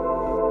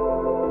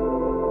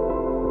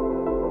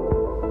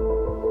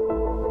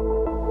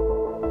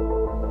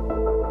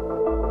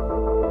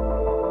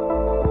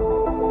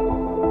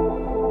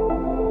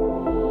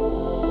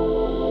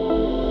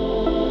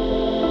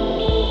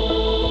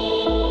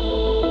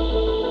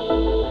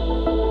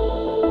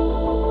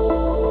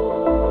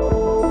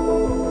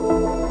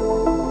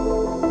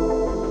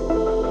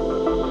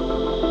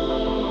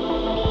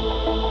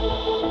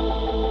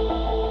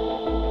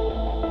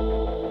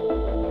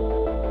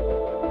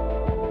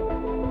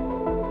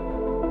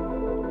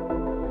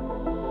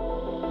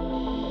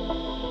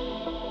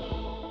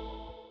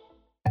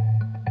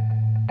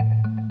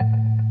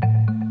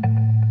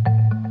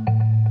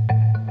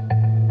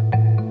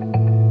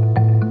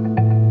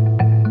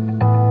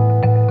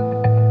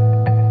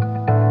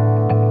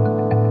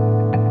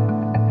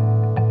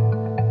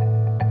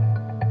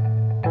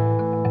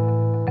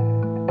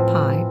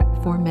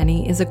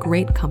 Is a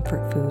great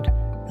comfort food,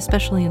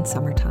 especially in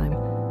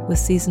summertime, with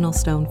seasonal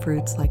stone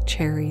fruits like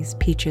cherries,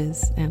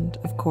 peaches, and,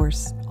 of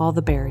course, all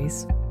the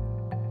berries.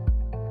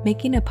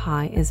 Making a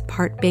pie is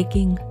part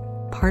baking,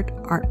 part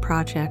art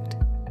project,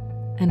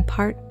 and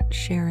part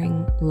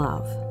sharing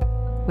love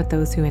with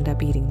those who end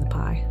up eating the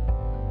pie.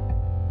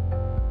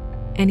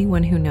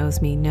 Anyone who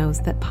knows me knows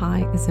that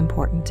pie is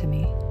important to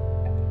me.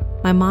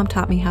 My mom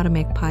taught me how to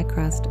make pie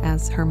crust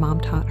as her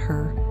mom taught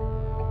her.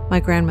 My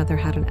grandmother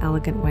had an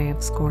elegant way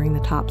of scoring the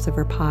tops of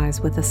her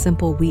pies with a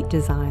simple wheat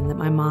design that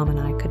my mom and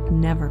I could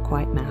never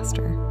quite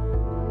master.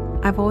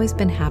 I've always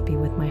been happy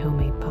with my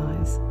homemade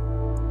pies,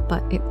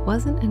 but it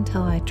wasn't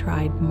until I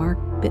tried Mark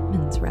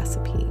Bittman's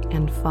recipe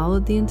and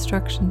followed the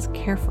instructions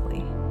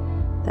carefully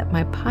that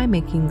my pie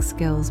making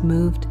skills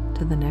moved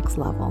to the next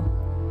level.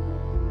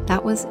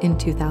 That was in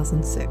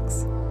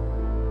 2006.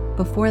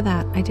 Before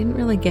that, I didn't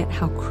really get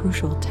how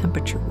crucial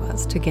temperature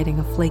was to getting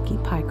a flaky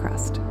pie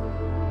crust.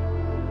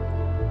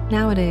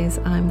 Nowadays,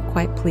 I'm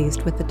quite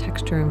pleased with the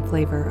texture and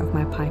flavor of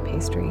my pie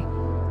pastry,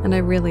 and I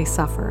really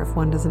suffer if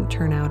one doesn't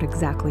turn out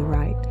exactly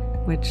right,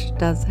 which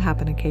does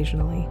happen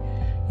occasionally,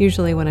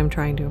 usually when I'm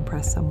trying to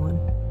impress someone.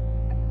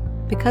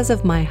 Because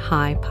of my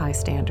high pie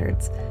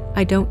standards,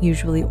 I don't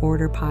usually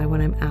order pie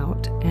when I'm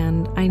out,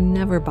 and I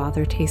never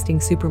bother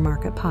tasting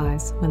supermarket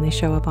pies when they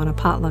show up on a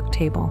potluck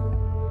table.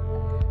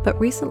 But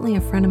recently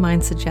a friend of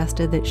mine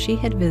suggested that she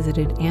had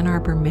visited Ann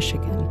Arbor,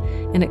 Michigan,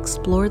 and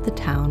explored the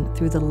town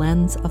through the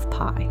lens of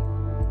pie.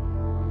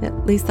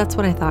 At least that's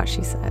what I thought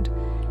she said.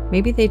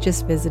 Maybe they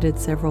just visited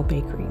several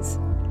bakeries.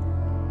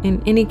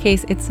 In any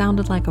case, it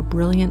sounded like a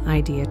brilliant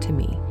idea to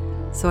me,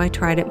 so I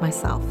tried it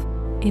myself.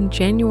 In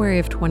January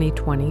of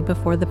 2020,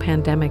 before the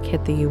pandemic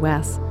hit the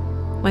US,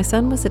 my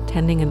son was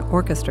attending an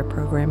orchestra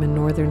program in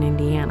northern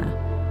Indiana,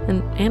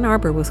 and Ann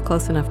Arbor was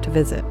close enough to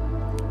visit.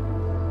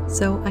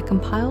 So I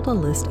compiled a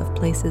list of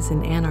places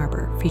in Ann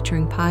Arbor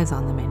featuring pies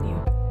on the menu,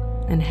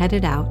 and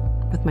headed out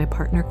with my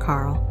partner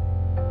Carl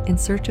in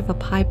search of a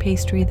pie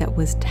pastry that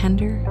was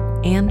tender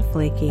and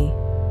flaky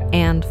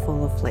and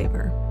full of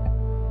flavor.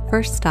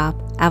 First stop,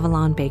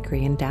 Avalon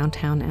Bakery in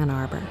downtown Ann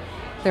Arbor.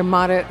 Their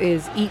motto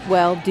is Eat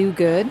Well, Do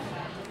Good.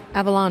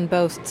 Avalon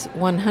boasts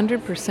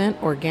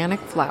 100% organic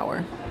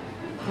flour.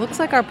 Looks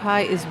like our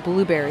pie is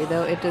blueberry,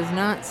 though it does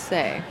not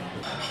say.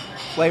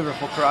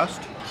 Flavorful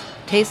crust.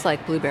 Tastes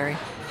like blueberry.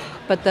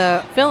 But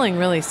the filling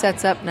really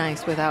sets up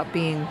nice without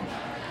being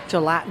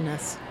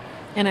gelatinous.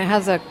 And it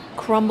has a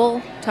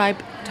crumble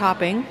type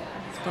topping.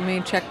 Let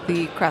me check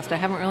the crust. I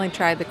haven't really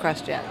tried the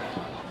crust yet.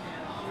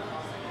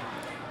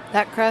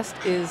 That crust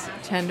is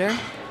tender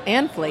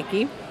and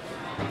flaky,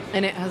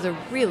 and it has a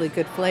really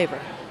good flavor.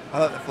 I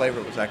thought the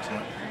flavor was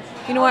excellent.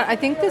 You know what? I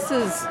think this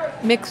is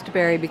mixed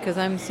berry because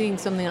I'm seeing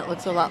something that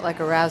looks a lot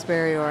like a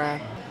raspberry or a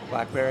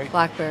blackberry.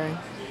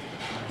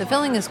 The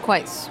filling is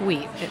quite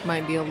sweet. It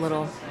might be a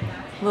little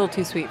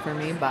too sweet for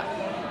me, but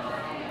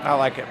I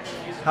like it.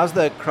 How's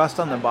the crust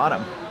on the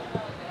bottom?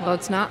 Well,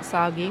 it's not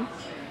soggy.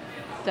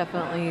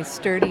 Definitely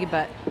sturdy,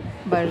 but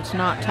it's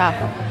not tough.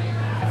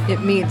 It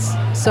meets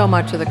so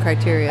much of the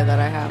criteria that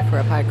I have for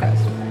a pie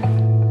crust.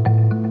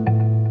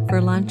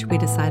 For lunch, we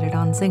decided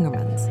on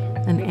Zingerman's,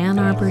 an Ann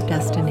Arbor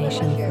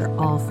destination for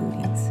all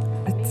foodies.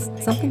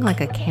 It's something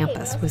like a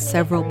campus with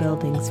several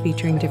buildings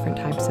featuring different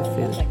types of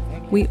food.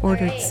 We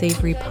ordered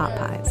savory pot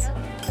pies.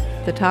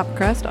 The top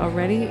crust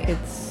already,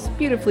 it's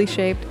beautifully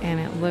shaped and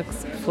it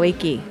looks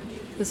flaky.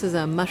 This is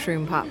a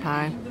mushroom pot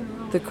pie.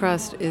 The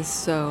crust is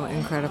so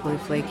incredibly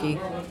flaky,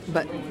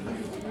 but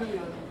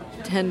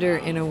tender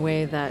in a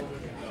way that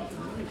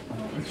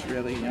it's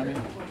really yummy.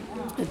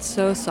 It's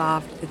so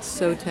soft, it's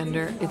so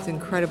tender, it's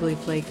incredibly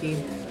flaky.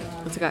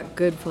 It's got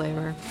good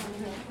flavor.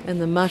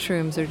 And the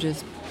mushrooms are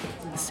just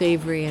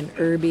savory and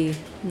herby,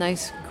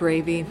 nice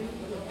gravy.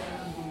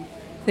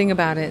 Thing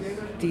about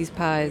it, these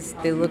pies,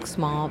 they look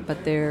small,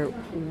 but they're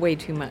way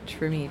too much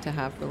for me to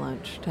have for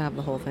lunch, to have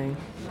the whole thing.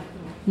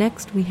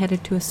 Next, we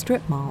headed to a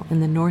strip mall in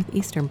the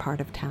northeastern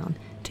part of town,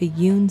 to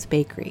Yoon's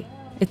Bakery.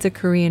 It's a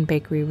Korean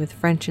bakery with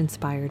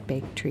French-inspired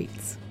baked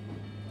treats.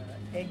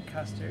 Egg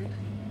custard.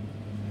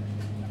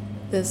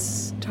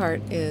 This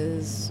tart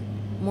is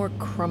more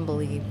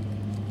crumbly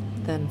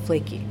than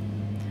flaky.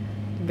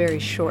 Very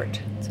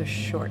short. It's a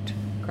short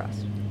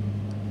crust.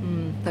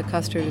 The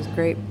custard is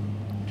great.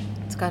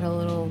 It's got a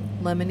little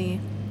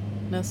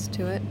lemoniness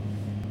to it.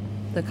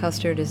 The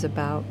custard is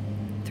about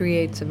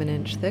 3/8 of an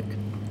inch thick.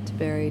 It's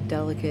very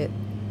delicate,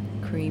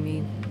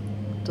 creamy,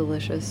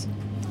 delicious.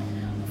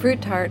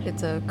 Fruit tart,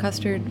 it's a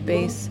custard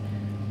base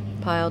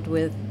piled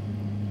with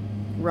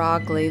raw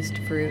glazed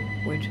fruit,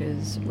 which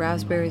is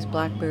raspberries,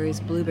 blackberries,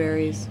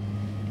 blueberries,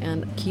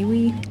 and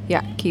kiwi.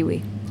 Yeah,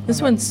 kiwi.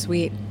 This one's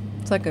sweet.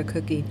 It's like a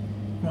cookie.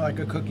 More like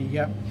a cookie,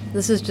 yep.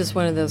 This is just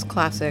one of those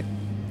classic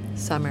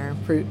summer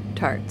fruit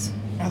tarts.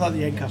 I thought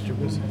the egg custard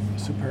was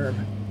superb.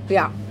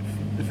 Yeah.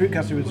 The fruit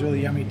custard was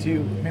really yummy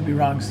too. Maybe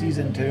wrong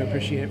season to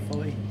appreciate it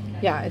fully.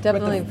 Yeah, it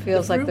definitely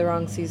feels like the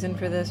wrong season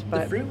for this,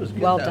 but the fruit was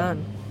good, well though.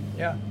 done.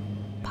 Yeah.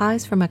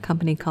 Pies from a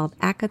company called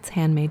Achatz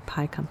Handmade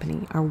Pie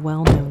Company are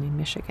well known in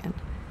Michigan.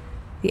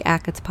 The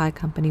Achatz Pie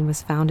Company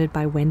was founded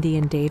by Wendy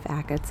and Dave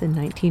Achatz in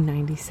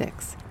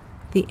 1996.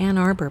 The Ann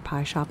Arbor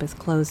pie shop is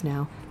closed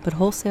now, but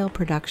wholesale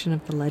production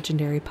of the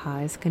legendary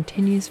pies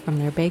continues from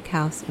their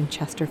bakehouse in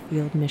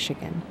Chesterfield,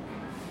 Michigan.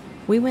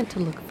 We went to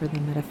look for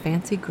them at a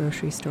fancy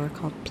grocery store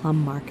called Plum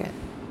Market.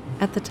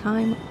 At the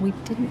time, we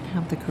didn't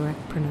have the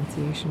correct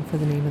pronunciation for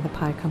the name of the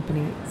pie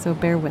company, so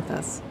bear with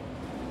us.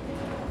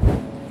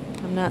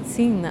 I'm not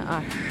seeing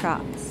the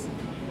shops.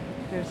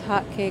 There's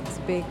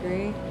Hotcakes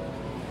Bakery.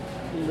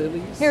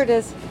 Lily's. Here it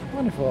is.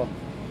 Wonderful.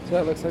 So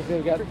it looks like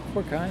they've got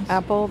 4 kinds.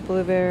 Apple,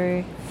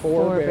 blueberry,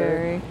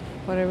 four-berry.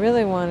 What I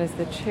really want is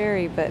the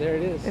cherry, but there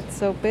it is. It's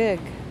so big.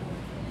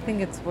 I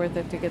think it's worth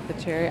it to get the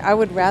cherry. I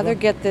would rather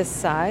get this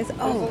size. There's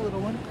a little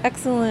one.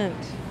 Excellent.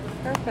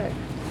 Perfect.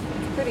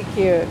 It's pretty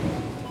cute.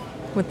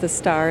 With the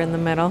star in the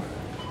middle.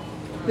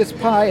 This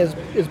pie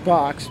is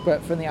boxed,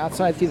 but from the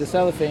outside through the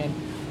cellophane,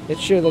 it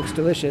sure looks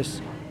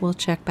delicious. We'll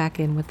check back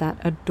in with that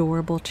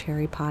adorable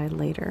cherry pie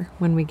later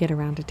when we get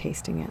around to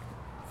tasting it.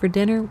 For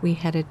dinner, we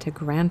headed to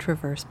Grand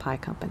Traverse Pie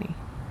Company.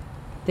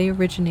 They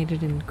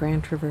originated in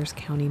Grand Traverse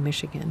County,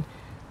 Michigan,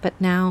 but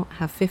now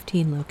have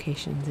 15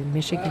 locations in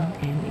Michigan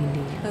and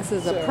Indiana. This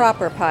is a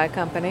proper pie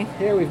company.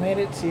 Here we've made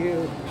it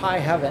to pie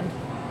heaven.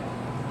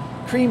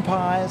 Cream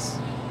pies.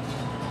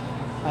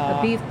 A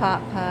beef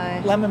pot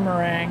pie. Lemon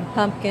meringue.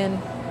 Pumpkin.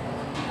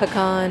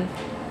 Pecan.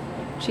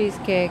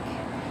 Cheesecake.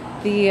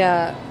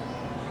 The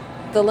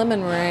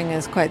lemon meringue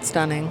is quite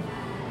stunning.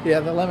 Yeah,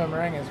 the lemon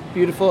meringue is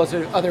beautiful. It's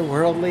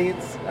otherworldly.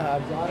 It's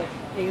exotic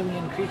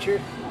alien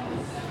creature.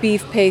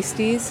 Beef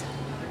pasties.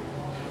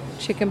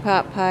 Chicken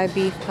pot pie,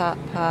 beef pot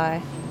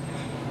pie.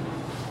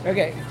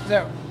 Okay,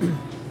 so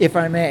if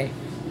I may,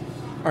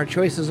 our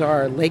choices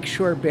are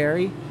Lakeshore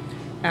Berry,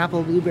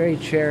 Apple Blueberry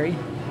Cherry,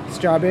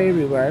 Strawberry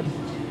Rhubarb,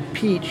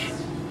 Peach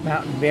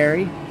Mountain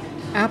Berry,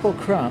 Apple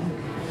Crumb,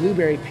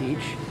 Blueberry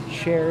Peach,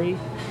 Cherry,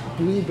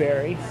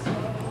 Blueberry,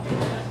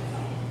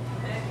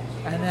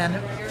 and then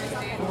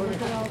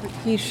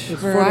Quiche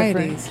There's 4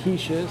 varieties. different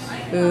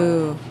quiches.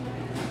 Ooh.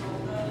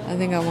 I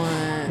think I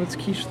want... What's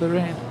quiche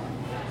Lorraine?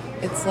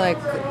 It's like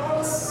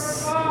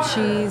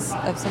cheese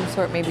of some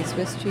sort, maybe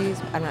Swiss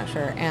cheese. I'm not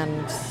sure.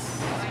 And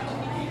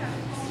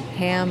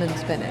ham and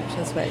spinach.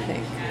 That's what I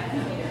think.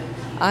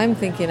 I'm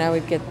thinking I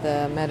would get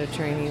the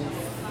Mediterranean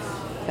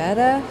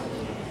feta.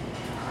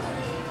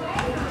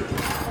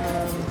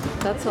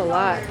 That's a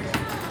lot.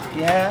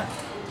 Yeah.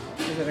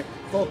 Is it a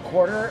full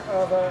quarter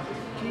of a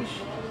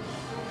quiche?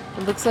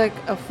 It looks like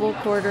a full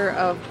quarter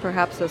of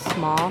perhaps a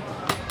small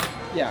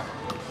Yeah.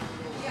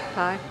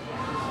 pie.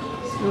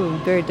 Ooh,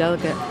 very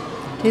delicate.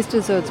 Tastes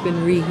as though it's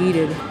been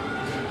reheated,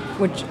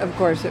 which of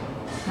course it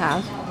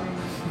has.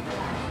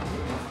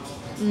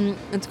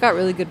 It's got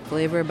really good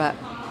flavor, but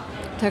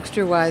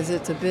texture-wise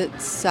it's a bit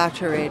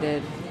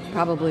saturated,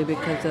 probably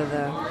because of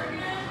the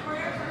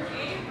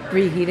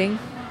reheating.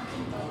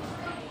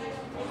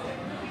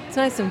 It's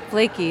nice and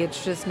flaky,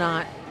 it's just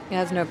not, it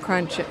has no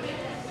crunch.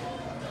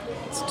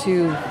 It's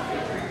too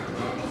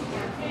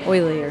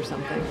oily or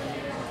something.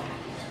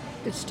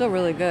 It's still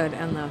really good,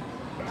 and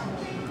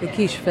the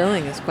quiche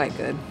filling is quite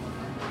good.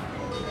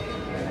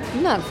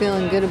 I'm not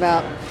feeling good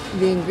about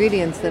the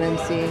ingredients that I'm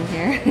seeing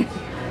here.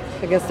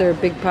 I guess they're a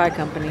big pie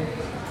company.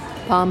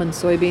 Palm and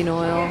soybean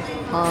oil,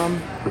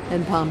 palm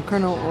and palm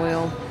kernel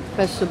oil,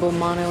 vegetable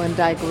mono and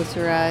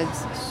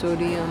diglycerides,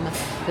 sodium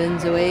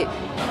benzoate.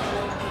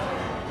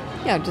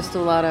 Yeah, just a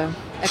lot of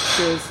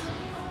extras.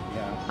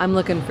 Yeah. I'm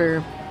looking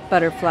for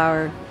butter,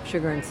 flour,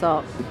 sugar, and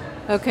salt.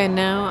 Okay,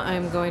 now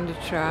I'm going to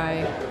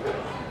try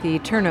the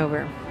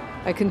turnover.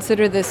 I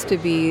consider this to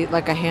be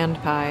like a hand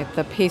pie.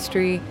 The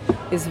pastry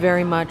is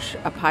very much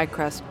a pie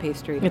crust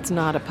pastry. It's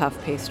not a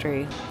puff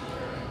pastry.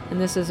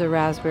 And this is a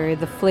raspberry.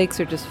 The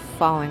flakes are just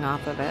falling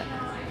off of it.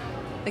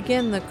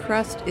 Again, the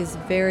crust is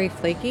very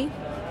flaky,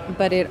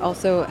 but it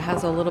also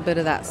has a little bit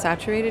of that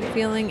saturated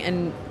feeling,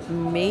 and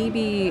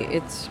maybe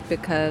it's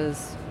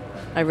because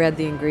I read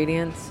the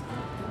ingredients,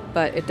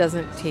 but it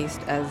doesn't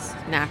taste as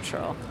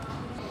natural.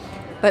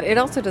 But it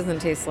also doesn't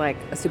taste like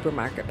a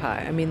supermarket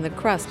pie. I mean, the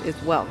crust is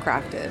well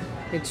crafted.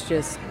 It's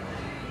just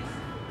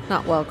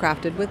not well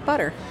crafted with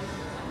butter.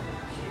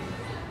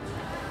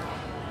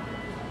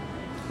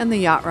 And the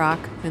yacht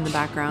rock in the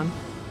background.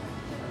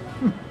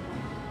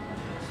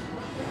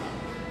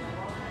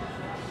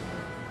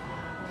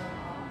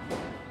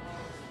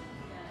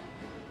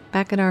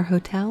 Back at our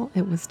hotel,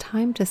 it was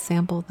time to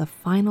sample the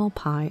final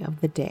pie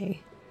of the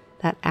day,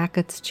 that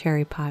Achatz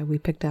cherry pie we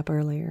picked up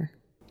earlier.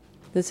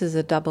 This is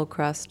a double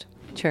crust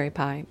cherry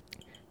pie.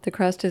 The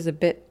crust is a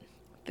bit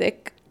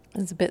thick.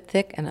 It's a bit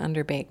thick and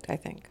underbaked, I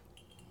think.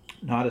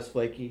 Not as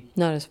flaky.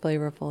 Not as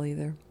flavorful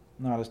either.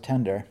 Not as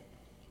tender.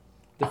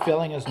 The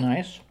filling is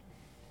nice.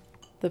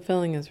 The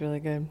filling is really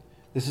good.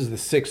 This is the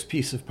 6th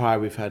piece of pie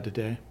we've had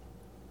today.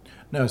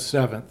 No,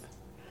 7th.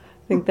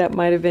 I think that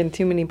might have been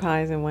too many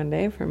pies in one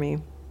day for me.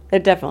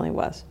 It definitely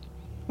was.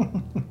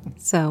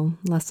 So,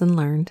 lesson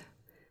learned.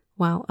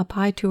 While a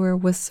pie tour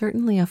was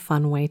certainly a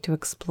fun way to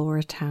explore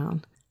a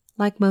town,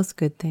 like most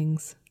good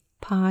things,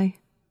 pie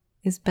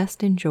is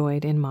best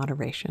enjoyed in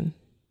moderation.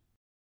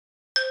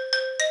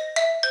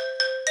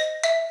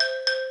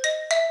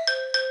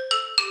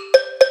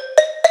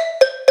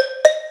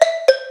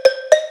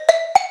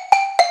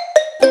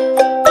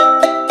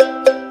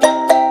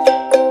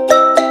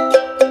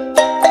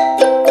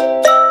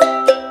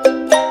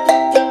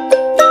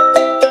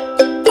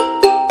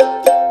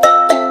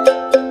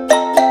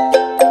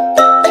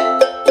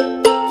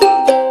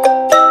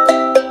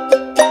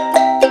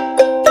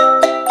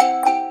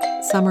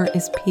 Summer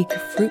is peak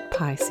fruit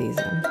pie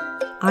season.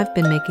 I've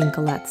been making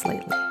galettes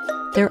lately.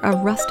 They're a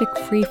rustic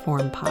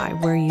freeform pie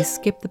where you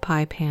skip the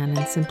pie pan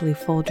and simply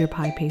fold your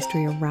pie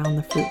pastry around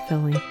the fruit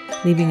filling,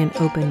 leaving an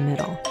open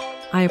middle.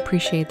 I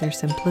appreciate their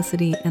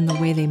simplicity and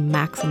the way they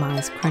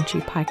maximize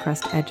crunchy pie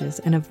crust edges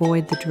and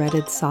avoid the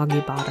dreaded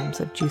soggy bottoms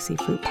of juicy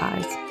fruit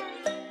pies.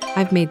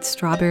 I've made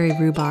strawberry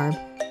rhubarb,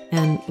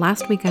 and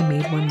last week I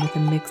made one with a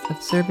mix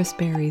of service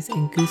berries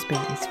and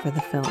gooseberries for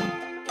the filling.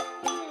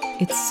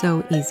 It's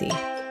so easy.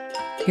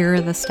 Here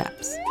are the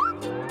steps.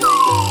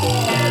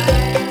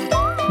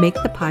 Make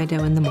the pie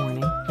dough in the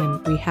morning,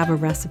 and we have a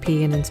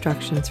recipe and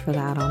instructions for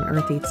that on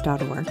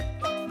eartheats.org.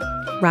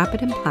 Wrap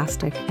it in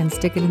plastic and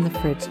stick it in the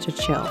fridge to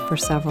chill for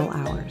several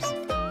hours.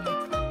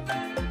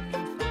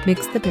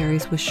 Mix the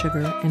berries with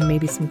sugar and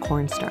maybe some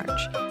cornstarch.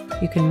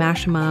 You can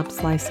mash them up,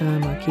 slice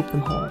them, or keep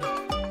them whole.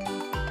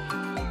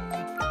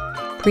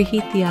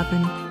 Preheat the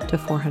oven to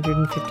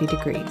 450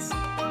 degrees.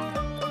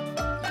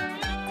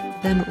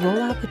 Then roll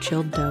out the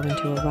chilled dough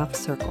into a rough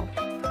circle.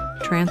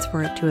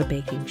 Transfer it to a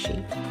baking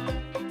sheet.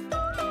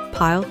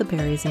 Pile the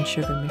berries and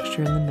sugar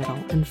mixture in the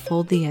middle and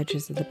fold the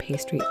edges of the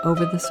pastry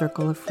over the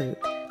circle of fruit,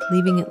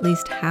 leaving at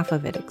least half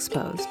of it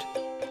exposed.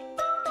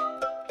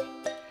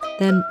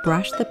 Then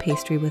brush the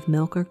pastry with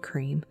milk or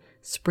cream,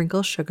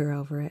 sprinkle sugar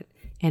over it,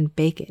 and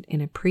bake it in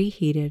a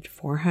preheated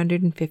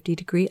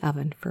 450-degree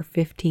oven for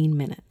 15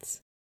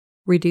 minutes.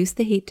 Reduce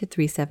the heat to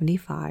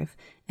 375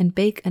 and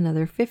bake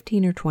another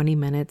 15 or 20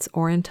 minutes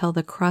or until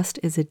the crust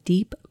is a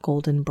deep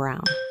golden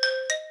brown.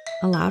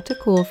 Allow to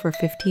cool for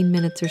 15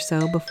 minutes or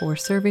so before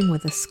serving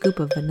with a scoop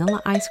of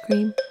vanilla ice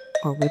cream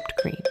or whipped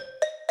cream.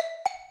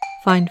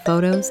 Find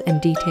photos and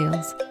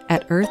details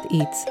at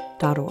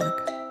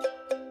eartheats.org.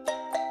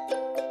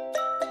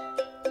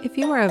 If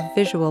you are a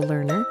visual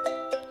learner,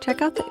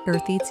 check out the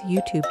Earth Eats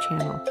YouTube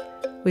channel.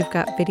 We've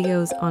got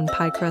videos on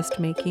pie crust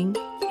making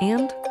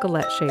and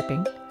galette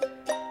shaping.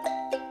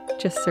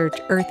 Just search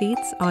Earth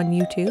Eats on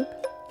YouTube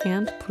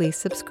and please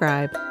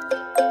subscribe.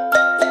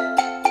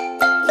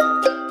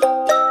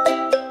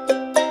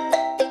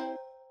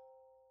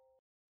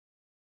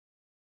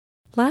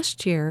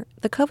 Last year,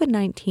 the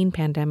COVID-19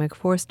 pandemic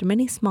forced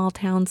many small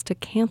towns to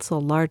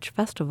cancel large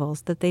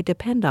festivals that they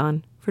depend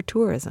on for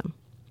tourism.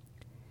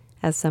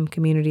 As some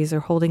communities are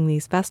holding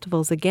these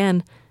festivals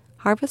again,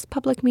 Harvest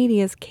Public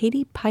Media's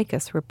Katie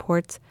Pikus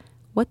reports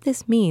what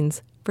this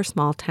means for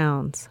small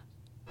towns.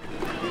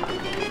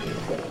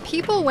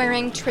 People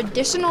wearing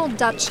traditional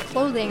Dutch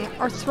clothing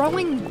are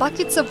throwing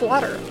buckets of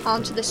water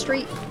onto the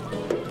street.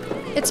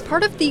 It's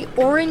part of the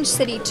Orange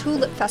City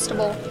Tulip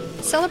Festival,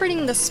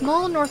 celebrating the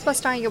small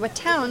Northwest Iowa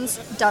town's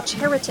Dutch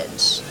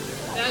heritage.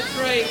 That's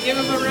right, give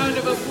them a round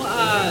of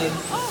applause.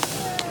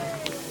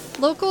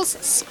 Locals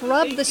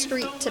scrub the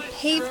street to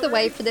pave the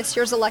way for this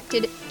year's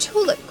elected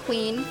Tulip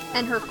Queen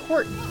and her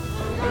court.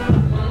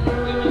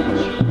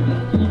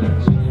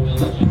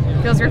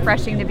 It feels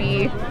refreshing to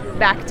be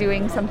back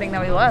doing something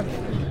that we love.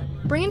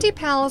 Brandy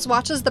Pals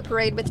watches the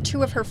parade with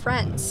two of her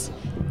friends.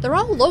 They're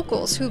all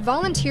locals who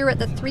volunteer at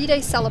the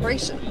 3-day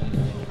celebration.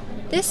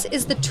 This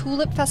is the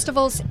Tulip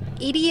Festival's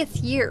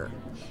 80th year.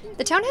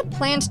 The town had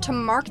planned to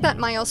mark that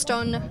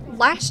milestone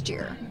last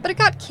year, but it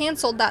got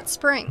canceled that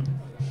spring.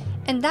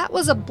 And that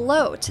was a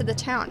blow to the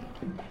town.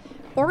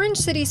 Orange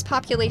City's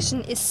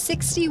population is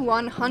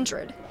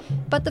 6,100,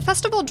 but the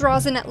festival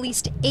draws in at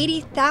least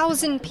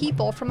 80,000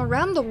 people from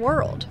around the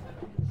world.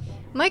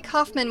 Mike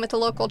Hoffman with the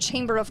local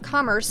Chamber of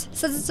Commerce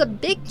says it's a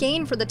big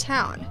gain for the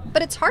town,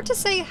 but it's hard to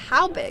say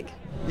how big.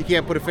 You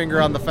can't put a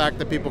finger on the fact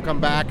that people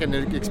come back and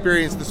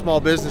experience the small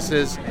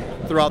businesses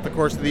throughout the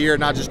course of the year,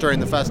 not just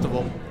during the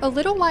festival. A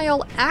little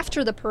while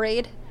after the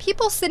parade,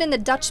 people sit in the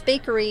Dutch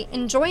bakery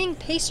enjoying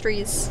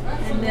pastries.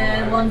 And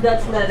then one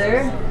Dutch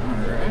letter.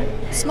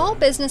 Small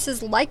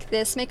businesses like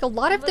this make a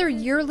lot of their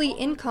yearly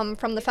income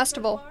from the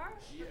festival.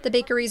 The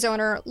bakery's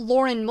owner,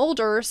 Lauren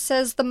Mulder,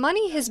 says the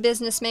money his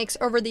business makes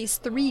over these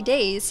 3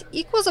 days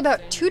equals about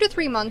 2 to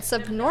 3 months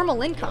of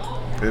normal income.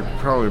 It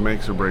probably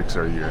makes or breaks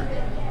our year.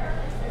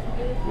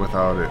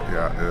 Without it,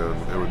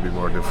 it would be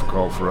more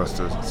difficult for us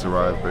to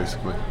survive,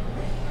 basically.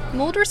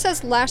 Mulder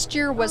says last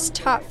year was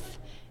tough.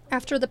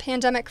 After the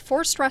pandemic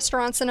forced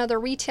restaurants and other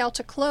retail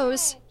to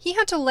close, he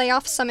had to lay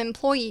off some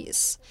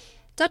employees.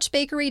 Dutch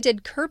Bakery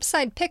did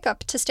curbside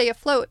pickup to stay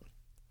afloat.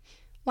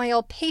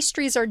 While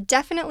pastries are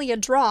definitely a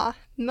draw,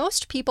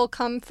 most people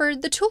come for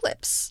the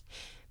tulips.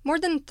 More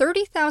than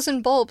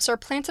 30,000 bulbs are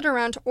planted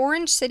around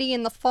Orange City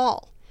in the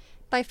fall.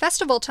 By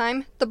festival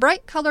time, the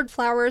bright-colored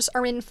flowers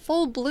are in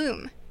full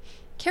bloom.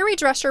 Carrie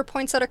Drescher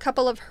points out a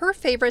couple of her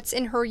favorites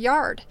in her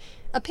yard,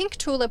 a pink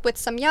tulip with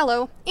some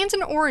yellow and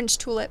an orange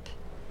tulip.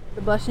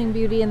 The Blushing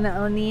Beauty and the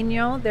El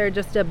Nino, they're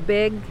just a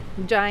big,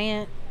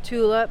 giant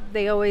tulip.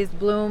 They always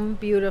bloom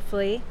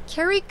beautifully.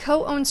 Carrie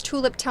co-owns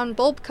Tulip Town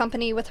Bulb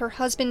Company with her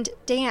husband,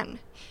 Dan.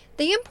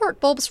 They import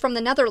bulbs from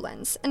the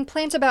Netherlands and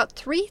plant about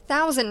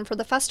 3,000 for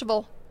the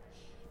festival.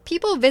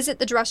 People visit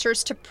the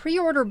Dreschers to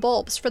pre-order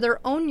bulbs for their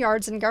own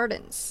yards and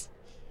gardens.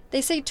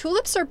 They say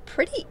tulips are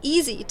pretty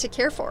easy to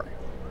care for.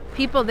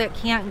 People that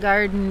can't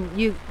garden,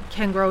 you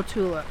can grow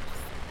tulips.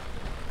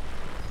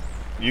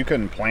 You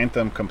can plant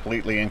them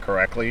completely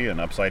incorrectly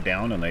and upside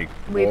down, and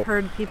We've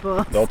heard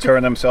people. They'll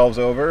turn themselves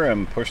over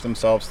and push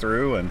themselves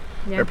through, and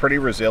Yeah. They're pretty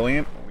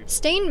resilient.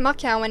 Stain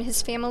Muckow and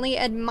his family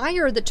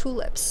admire the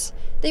tulips.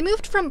 They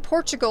moved from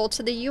Portugal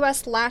to the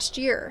U.S. last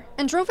year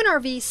and drove an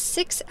RV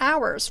 6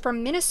 hours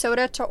from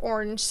Minnesota to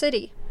Orange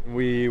City.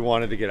 We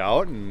wanted to get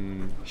out,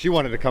 and she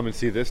wanted to come and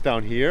see this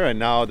down here, and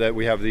now that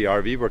we have the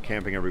RV, we're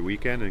camping every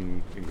weekend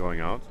and going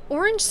out.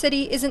 Orange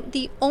City isn't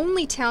the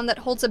only town that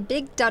holds a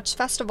big Dutch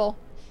festival.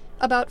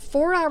 About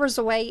 4 hours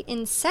away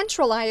in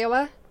central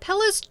Iowa,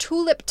 Pella's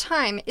Tulip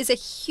Time is a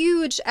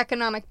huge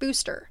economic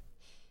booster.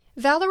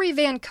 Valerie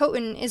Van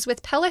Coten is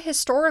with Pella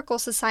Historical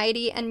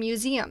Society and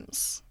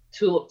Museums.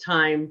 Tulip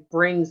Time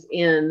brings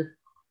in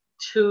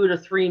 $2 to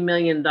 $3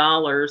 million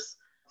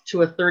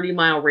to a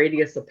 30-mile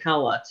radius of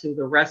Pella, to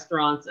the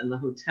restaurants and the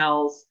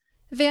hotels.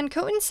 Van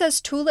Coten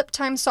says Tulip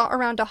Time saw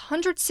around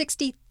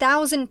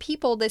 160,000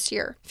 people this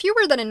year,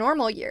 fewer than a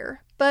normal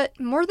year, but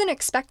more than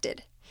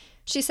expected.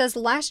 She says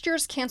last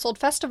year's canceled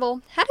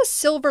festival had a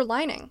silver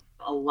lining.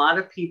 A lot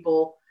of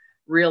people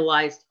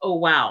realized, oh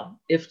wow,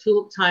 if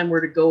Tulip Time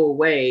were to go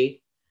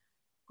away,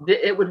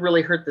 it would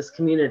really hurt this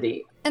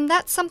community. And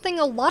that's something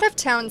a lot of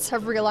towns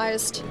have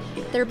realized.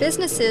 Their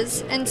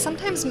businesses, and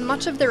sometimes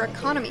much of their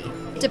economy,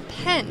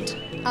 depend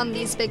on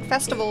these big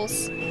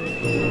festivals.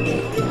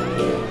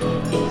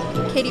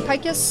 Katie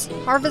Pikus,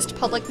 Harvest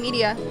Public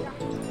Media.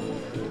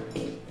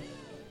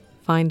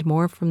 Find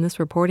more from this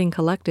reporting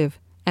collective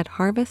at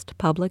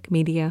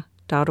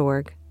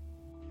harvestpublicmedia.org.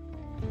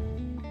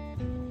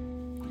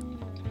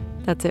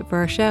 That's it for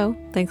our show.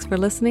 Thanks for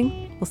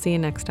listening. We'll see you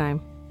next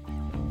time.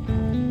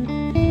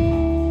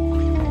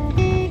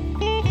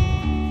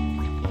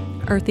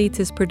 Earth Eats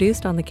is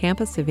produced on the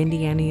campus of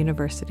Indiana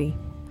University.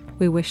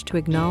 We wish to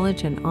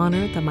acknowledge and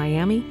honor the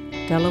Miami,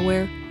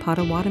 Delaware,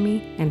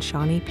 Potawatomi, and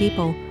Shawnee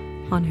people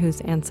on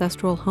whose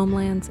ancestral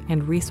homelands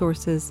and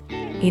resources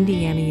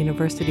Indiana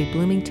University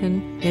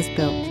Bloomington is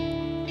built.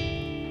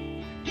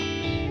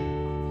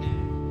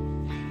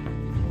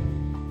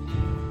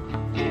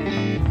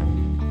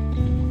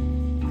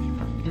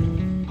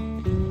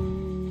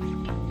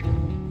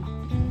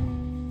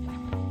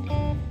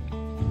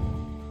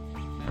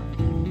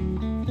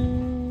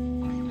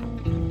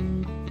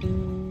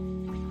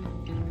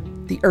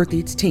 The Earth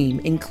Eats team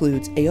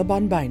includes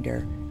Eobon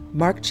Binder,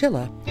 Mark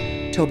Chilla,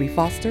 Toby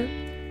Foster,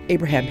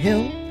 Abraham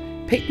Hill,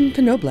 Peyton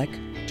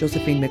Knoblech,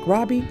 Josephine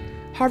McRobbie,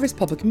 Harvest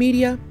Public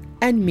Media,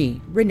 and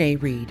me, Renee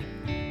Reed.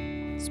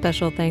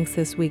 Special thanks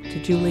this week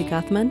to Julie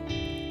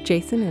Guthman,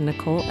 Jason and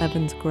Nicole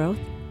Evans Groth,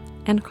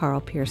 and Carl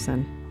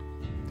Pearson.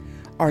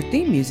 Our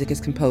theme music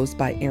is composed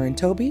by Aaron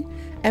Toby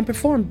and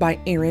performed by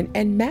Aaron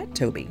and Matt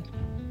Toby.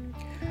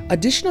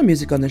 Additional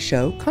music on the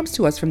show comes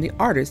to us from the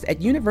artists at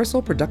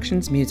Universal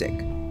Productions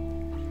Music.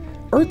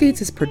 Earth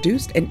Eats is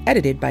produced and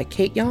edited by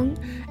Kate Young,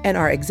 and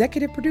our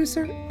executive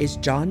producer is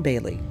John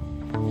Bailey.